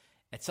then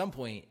at some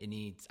point it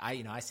needs,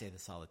 I say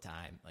this all the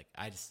time, like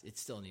it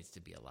still needs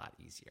to be a lot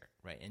easier,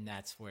 right? And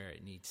that's where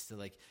it needs to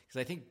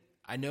because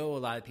I know a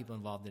lot of people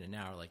involved in it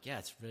now are like, yeah,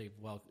 it's really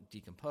well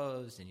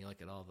decomposed, and you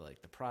look at all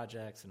the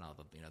projects and all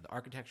the, the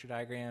architecture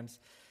diagrams,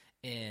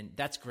 and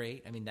that's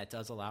great. I mean, that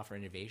does allow for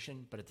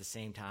innovation, but at the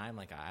same time,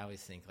 I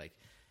always think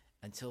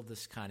until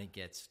this kind of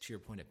gets, to your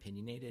point,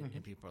 opinionated,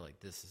 and people are like,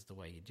 this is the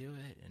way you do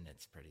it, and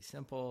it's pretty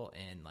simple,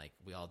 and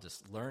we all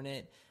just learn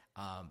it,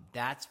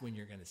 that's when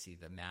you're going to see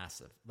the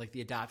massive,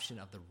 the adoption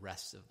of the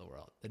rest of the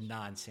world, the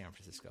non-San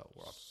Francisco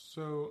world.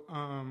 So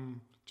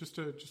just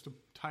to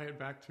tie it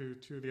back to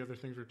two of the other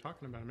things we were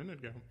talking about a minute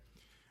ago,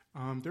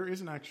 there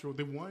is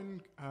the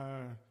one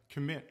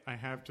commit I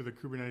have to the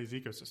Kubernetes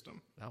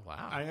ecosystem. Oh,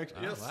 wow.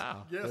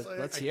 Wow. Yes,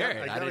 Let's hear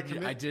it.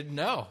 I didn't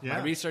know. Yeah.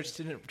 My research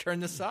didn't turn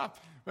this up.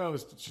 Well,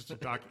 it's just a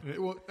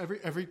document. Well,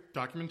 every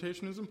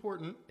documentation is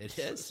important. It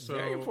is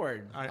very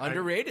important.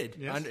 Underrated.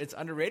 Yes. It's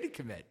underrated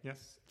commit. Yes.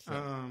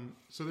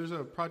 So there's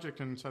a project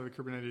inside the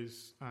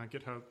Kubernetes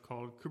GitHub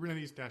called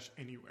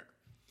Kubernetes-Anywhere,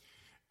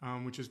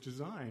 which is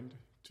designed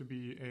to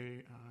be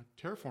a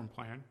Terraform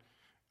plan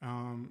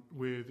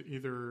with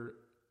either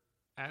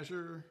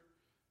Azure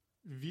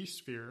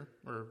vSphere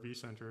or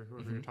vCenter,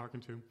 whoever you're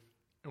talking to,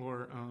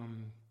 or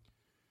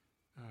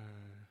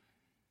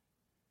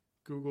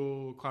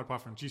Google Cloud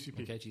Platform,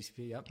 GCP. Okay,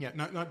 GCP, yep. Yeah,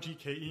 not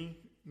GKE,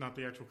 not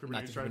the actual Kubernetes.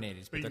 Not the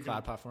Kubernetes, but the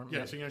cloud platform.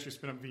 Yeah, so you can actually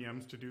spin up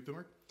VMs to do the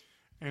work.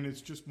 and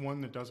it's just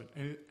one that does it,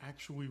 and it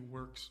actually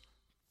works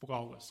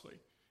flawlessly.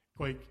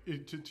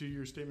 To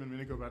your statement a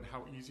minute ago about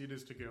how easy it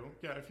is to go.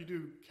 Yeah, if you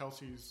do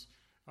Kelsey's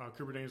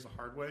Kubernetes the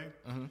hard way,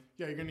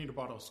 yeah, you're going to need a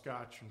bottle of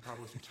scotch and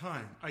probably some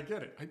time. I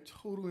get it. I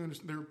totally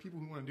understand. There are people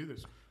who want to do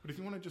this. But if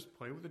you want to just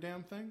play with the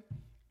damn thing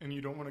and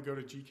you don't want to go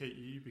to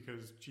GKE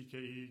because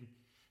GKE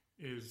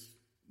is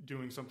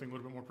doing something a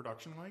little bit more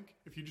production-like,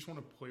 if you just want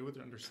to play with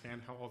it,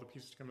 understand how all the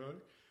pieces come together,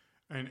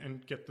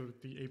 and get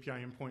the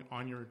API endpoint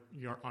on your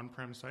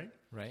on-prem site,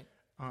 right?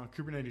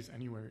 Kubernetes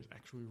Anywhere is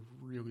actually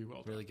really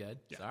well done. Really good.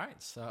 Yeah.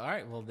 All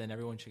right. Well, then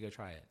everyone should go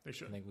try it. They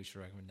should. I think we should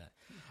recommend that.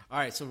 All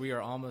right. So we are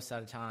almost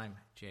out of time,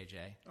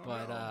 JJ.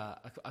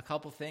 A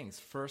couple things.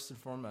 First and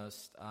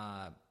foremost,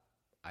 I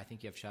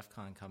think you have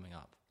ChefCon coming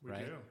up,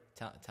 right? We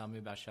do. Tell me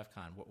about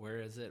ChefCon. Where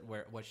is it?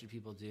 What should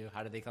people do?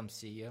 How do they come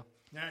see you?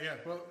 Yeah.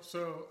 Well,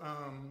 so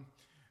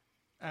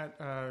at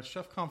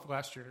ChefConf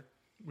last year,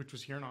 which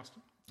was here in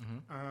Austin,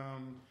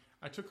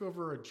 I took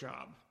over a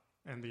job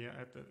at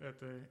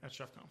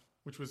ChefConf,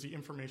 which was the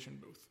information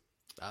booth.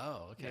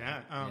 Oh, okay.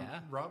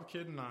 Yeah. Rob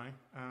Kidd and I.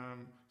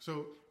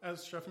 So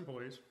as chef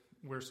employees,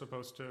 we're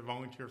supposed to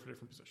volunteer for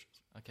different positions.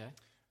 Okay.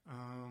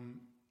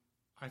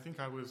 I think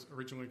I was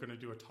originally going to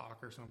do a talk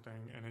or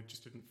something, and it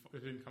just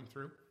didn't come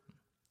through.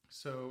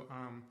 So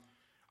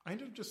I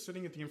ended up just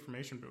sitting at the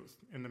information booth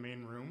in the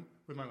main room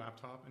with my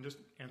laptop and just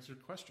answered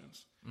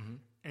questions.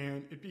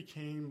 And it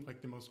became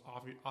like the most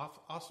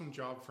awesome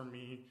job for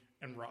me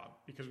and Rob,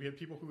 because we had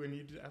people who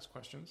needed to ask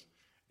questions,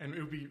 and it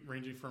would be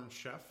ranging from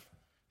chef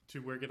to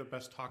where get the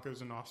best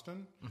tacos in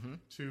Austin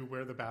to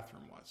where the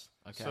bathroom was.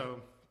 Okay.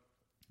 So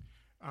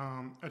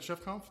at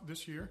ChefConf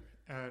this year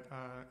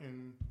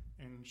in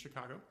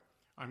Chicago,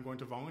 I'm going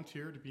to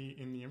volunteer to be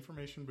in the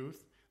information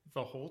booth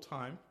the whole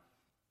time.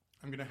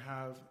 I'm going to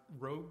have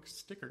rogue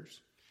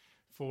stickers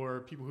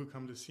for people who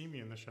come to see me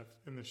in the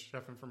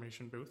chef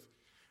information booth,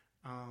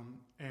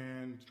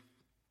 and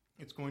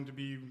it's going to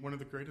be one of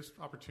the greatest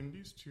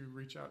opportunities to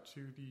reach out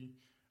to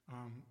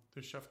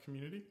the chef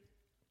community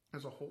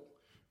as a whole.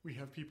 We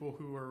have people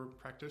who are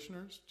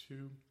practitioners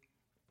to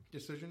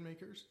decision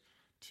makers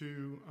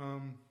to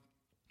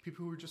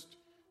people who are just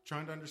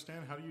trying to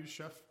understand how to use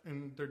chef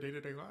in their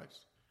day-to-day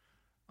lives.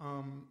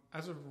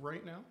 As of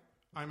right now,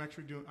 I'm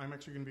actually going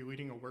to be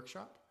leading a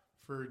workshop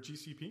for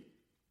GCP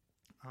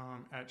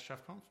at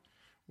ChefConf,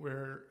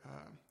 where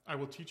I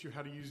will teach you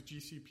how to use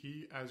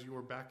GCP as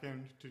your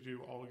backend to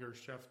do all your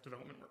chef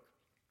development work.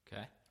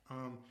 Okay.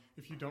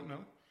 If you don't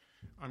know,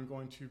 I'm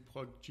going to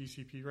plug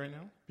GCP right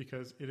now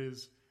because it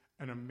is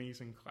an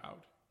amazing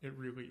cloud. It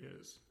really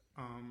is.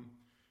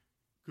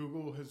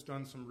 Google has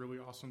done some really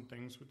awesome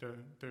things with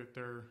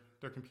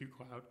their compute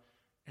cloud,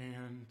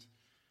 and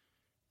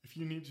if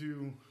you need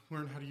to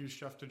learn how to use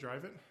Chef to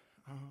drive it,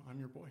 I'm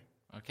your boy.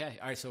 Okay.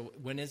 All right. So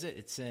when is it?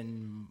 It's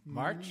in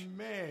March?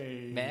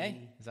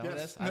 May. Is that what it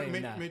is? No,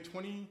 May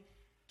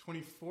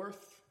 24th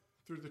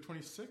through the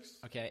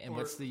 26th. Okay. And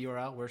what's the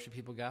URL? Where should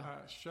people go?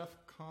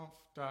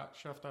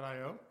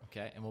 chefconf.chef.io.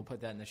 Okay. And we'll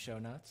put that in the show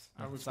notes.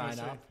 I was sign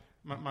up.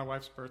 My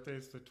wife's birthday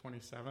is the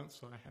 27th,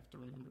 so I have to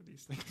remember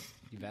these things.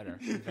 You better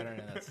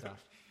know that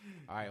stuff.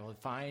 All right. Well,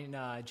 find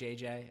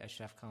JJ at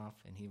ChefConf,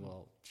 and he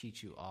will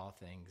teach you all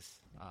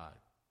things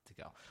to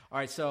go. All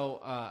right. So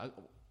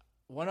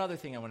one other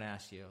thing I want to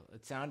ask you.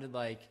 It sounded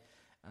like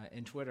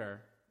in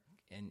Twitter,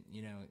 and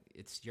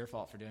it's your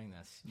fault for doing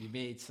this. You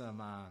made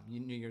some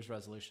New Year's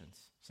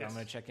resolutions. So yes. I'm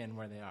going to check in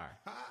where they are.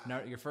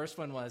 Now, your first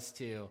one was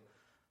to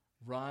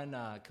run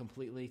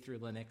completely through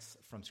Linux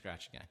from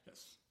scratch again.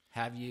 Yes.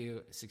 Have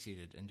you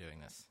succeeded in doing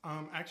this?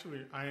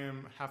 Actually, I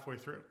am halfway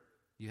through.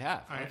 You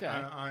have?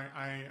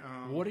 Okay.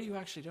 What are you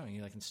actually doing?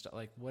 You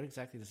what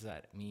exactly does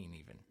that mean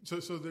even?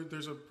 So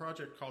there's a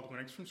project called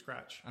Linux from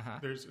Scratch.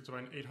 It's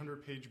about an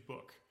 800-page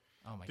book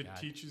that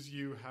teaches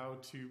you how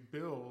to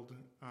build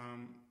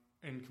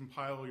and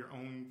compile your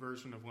own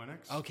version of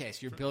Linux. Okay, so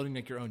you're building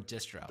your own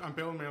distro. I'm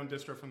building my own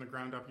distro from the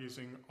ground up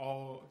using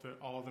all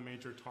the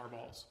major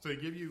tarballs. So they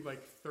give you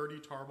like 30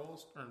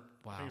 tarballs, or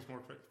I think it's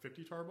more like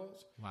 50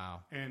 tarballs.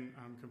 Wow. And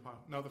compile.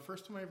 Now, the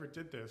first time I ever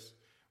did this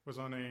was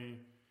on a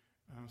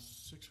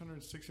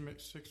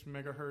 666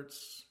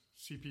 megahertz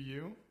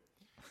CPU.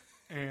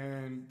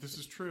 And this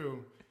is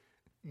true.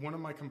 One of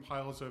my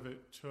compiles of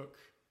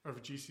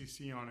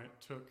GCC on it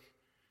took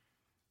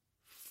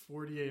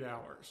 48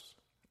 hours.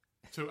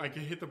 So I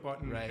could hit the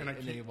button, right, and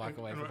then you walk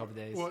away for a couple of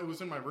days. Well, it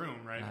was in my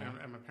room, right,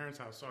 at my parents'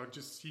 house. So I would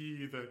just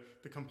see the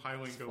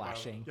compiling go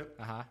flashing. Yep,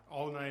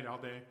 all night, all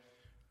day.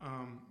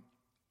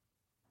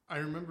 I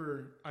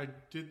remember I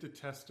did the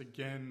test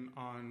again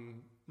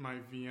on my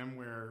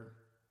VMware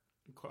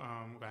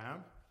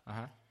lab.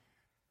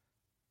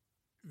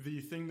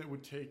 The thing that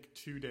would take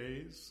 2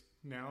 days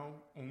now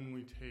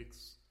only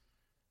takes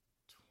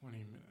 20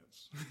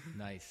 minutes.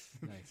 Nice.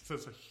 So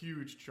it's a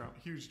huge jump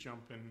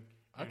in.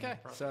 Okay,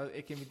 so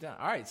it can be done.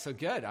 All right, so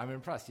good. I'm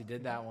impressed. You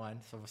did that one,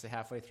 so we'll say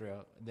halfway through.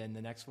 Then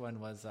the next one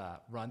was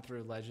run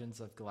through Legends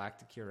of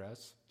Galactic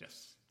Heroes.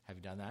 Yes. Have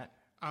you done that?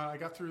 I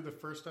got through the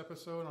first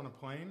episode on a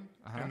plane,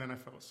 and then I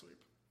fell asleep.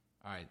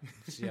 All right,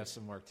 so you have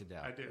some work to do.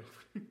 I do.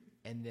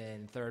 And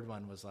then third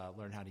one was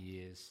learn how to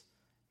use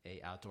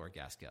a outdoor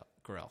gas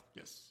grill.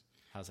 Yes.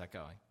 How's that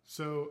going?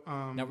 So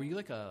now, were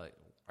you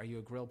are you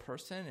a grill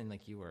person and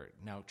like you were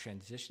now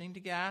transitioning to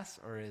gas,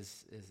 or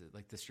is it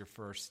like this your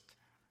first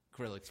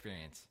grill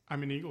experience?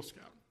 I'm an Eagle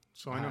Scout,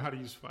 so I know how to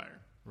use fire.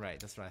 Right,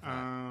 that's what I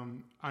thought.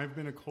 I've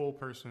been a coal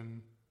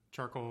person,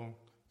 charcoal,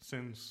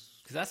 since...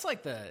 Because that's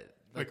like the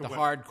Like a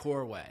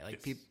hardcore way.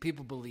 Like Yes.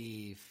 people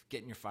believe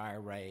getting your fire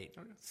right.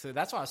 Okay. So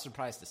that's why I was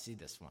surprised to see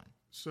this one.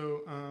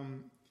 So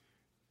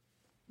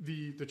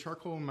the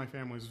charcoal in my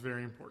family is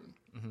very important.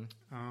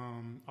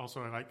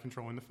 Also, I like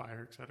controlling the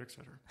fire, et cetera, et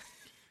cetera.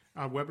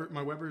 My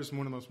Weber is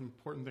one of the most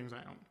important things I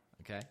own.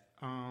 Okay.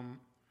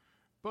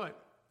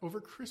 But over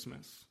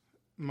Christmas,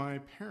 my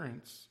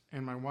parents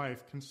and my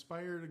wife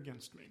conspired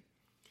against me.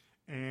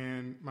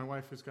 And my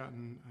wife has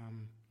gotten,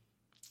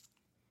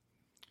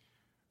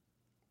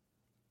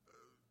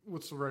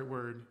 what's the right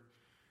word?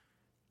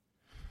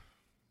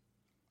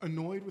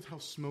 Annoyed with how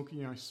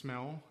smoky I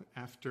smell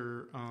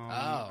after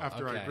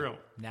I grill.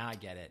 Now I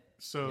get it.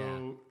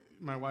 So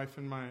my wife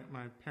and my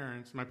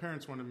parents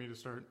wanted me to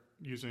start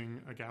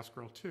using a gas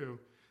grill too.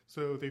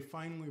 So they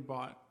finally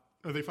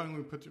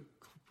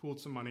pooled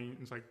some money and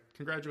it's like,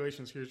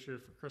 congratulations, here's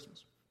yours for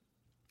Christmas.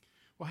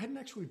 Well, I hadn't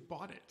actually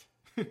bought it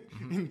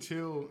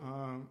until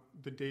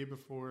the day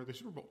before the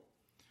Super Bowl.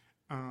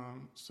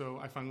 So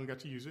I finally got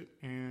to use it,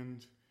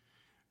 and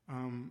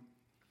I'm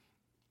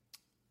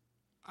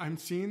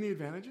seeing the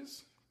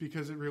advantages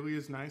because it really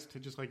is nice to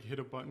just like hit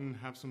a button,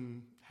 have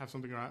something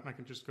out, and I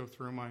can just go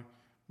throw my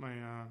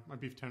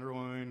beef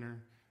tenderloin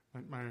or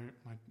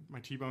my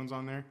T-bones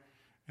on there,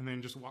 and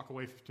then just walk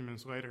away 15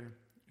 minutes later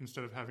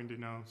instead of having to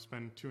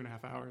spend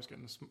 2.5 hours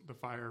getting the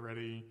fire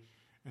ready,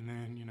 and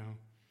then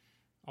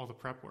all the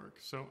prep work.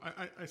 So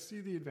I see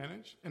the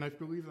advantage, and I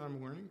believe that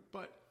I'm learning.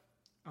 But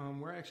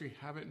where I actually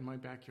have it in my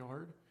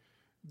backyard,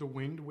 the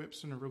wind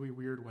whips in a really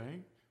weird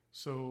way.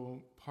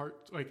 So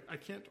I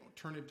can't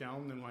turn it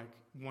down than like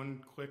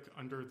one click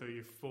under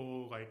the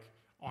full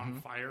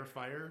on fire.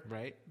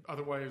 Right.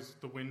 Otherwise,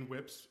 the wind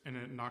whips and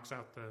it knocks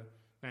out the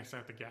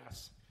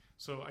gas.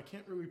 So I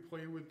can't really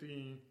play with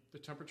the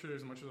temperature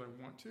as much as I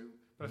want to,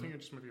 but I think it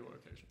just might be a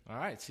location. All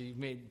right, so you've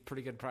made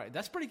pretty good progress.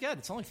 That's pretty good.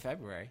 It's only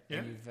February. Yeah.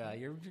 And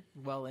you're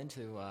well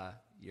into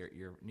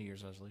your New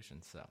Year's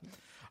resolution. So,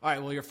 all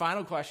right, well, your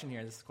final question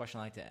here, this is a question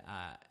I like to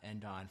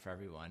end on for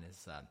everyone,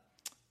 is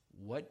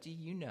what do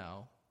you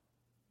know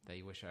that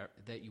you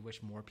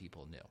wish more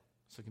people knew?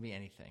 So it can be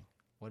anything.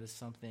 What is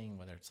something,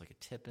 whether it's like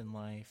a tip in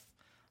life,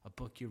 a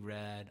book you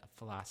read, a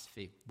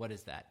philosophy, what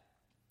is that?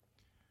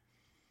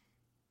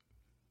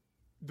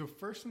 The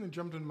first thing that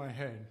jumped into my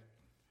head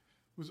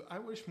was I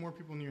wish more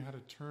people knew how to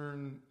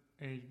turn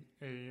a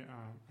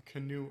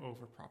canoe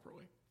over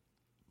properly.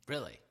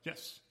 Really?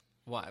 Yes.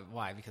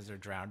 Why? Because they're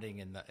drowning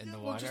in the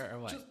water, or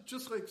what?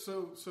 Just like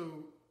so.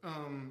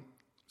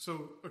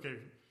 Okay,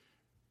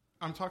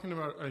 I'm talking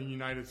about a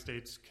United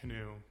States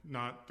canoe,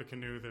 not the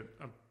canoe that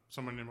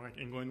someone in like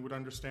England would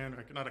understand,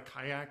 like not a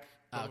kayak.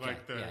 Okay.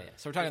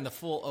 So we're talking the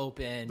full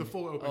open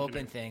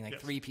thing, like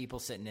yes. 3 people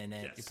sitting in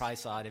it. Yes. You probably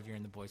saw it if you're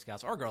in the Boy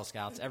Scouts or Girl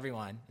Scouts.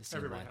 Everyone has seen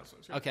Everybody one. has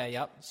those. Yeah. Okay.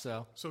 Yep.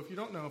 So if you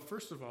don't know,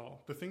 first of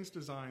all, the thing's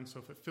designed so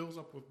if it fills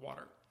up with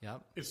water,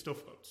 yep, it still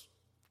floats.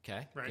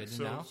 Okay. Right. Good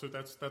to know. So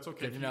that's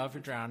okay. Good to know if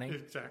you're drowning.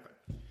 Exactly.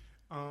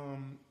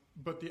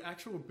 But the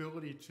actual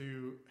ability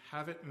to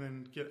have it and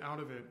then get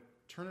out of it,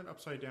 turn it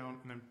upside down,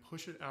 and then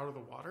push it out of the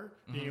water,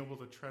 being able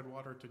to tread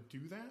water to do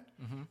that,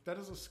 that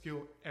is a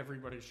skill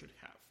everybody should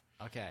have.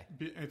 Okay.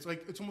 It's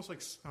almost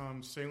like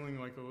sailing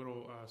like a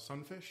little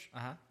sunfish.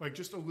 Like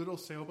just a little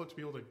sailboat to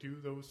be able to do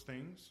those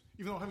things.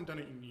 Even though I haven't done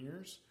it in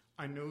years,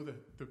 I know that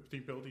the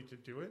ability to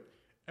do it,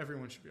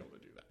 everyone should be able to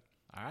do that.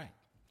 All right.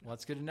 Well,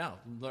 it's good to know.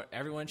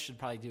 Everyone should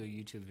probably do a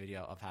YouTube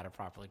video of how to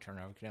properly turn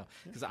over a canoe.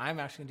 Because I'm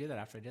actually going to do that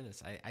after I did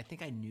this. I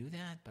think I knew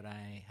that, but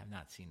I have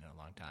not seen it in a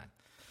long time.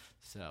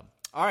 So,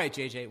 all right,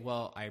 JJ.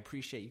 Well, I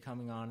appreciate you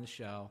coming on the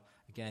show.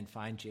 Again,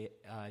 find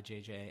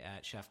JJ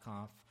at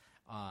ChefConf.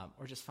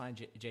 Or just find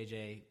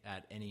JJ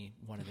at any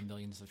one of the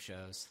millions of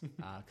shows,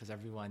 because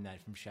everyone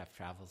that from Chef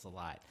travels a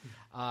lot.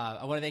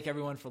 I want to thank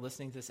everyone for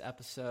listening to this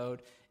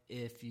episode.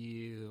 If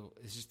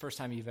this is the first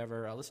time you've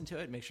ever listened to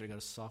it, make sure to go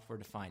to Software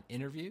Defined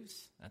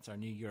Interviews. That's our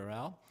new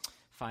URL.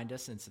 Find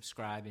us and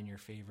subscribe in your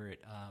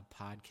favorite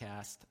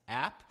podcast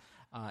app.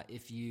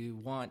 If you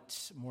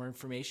want more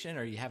information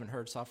or you haven't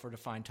heard Software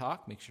Defined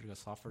Talk, make sure to go to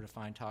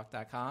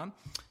softwaredefinedtalk.com.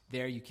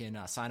 There you can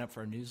sign up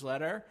for a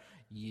newsletter.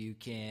 You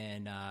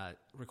can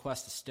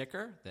request a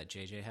sticker that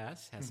JJ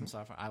has some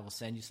software. I will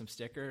send you some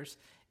stickers.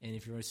 And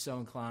if you're so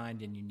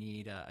inclined and you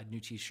need a new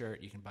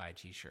T-shirt, you can buy a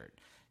T-shirt.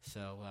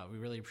 So we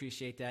really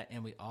appreciate that.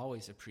 And we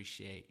always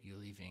appreciate you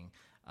leaving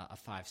a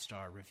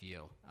 5-star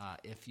review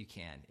if you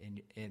can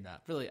in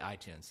really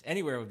iTunes.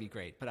 Anywhere would be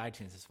great, but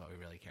iTunes is what we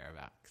really care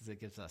about because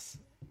it gives us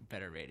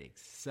better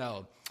ratings.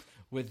 So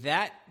with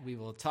that, we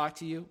will talk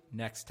to you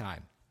next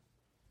time.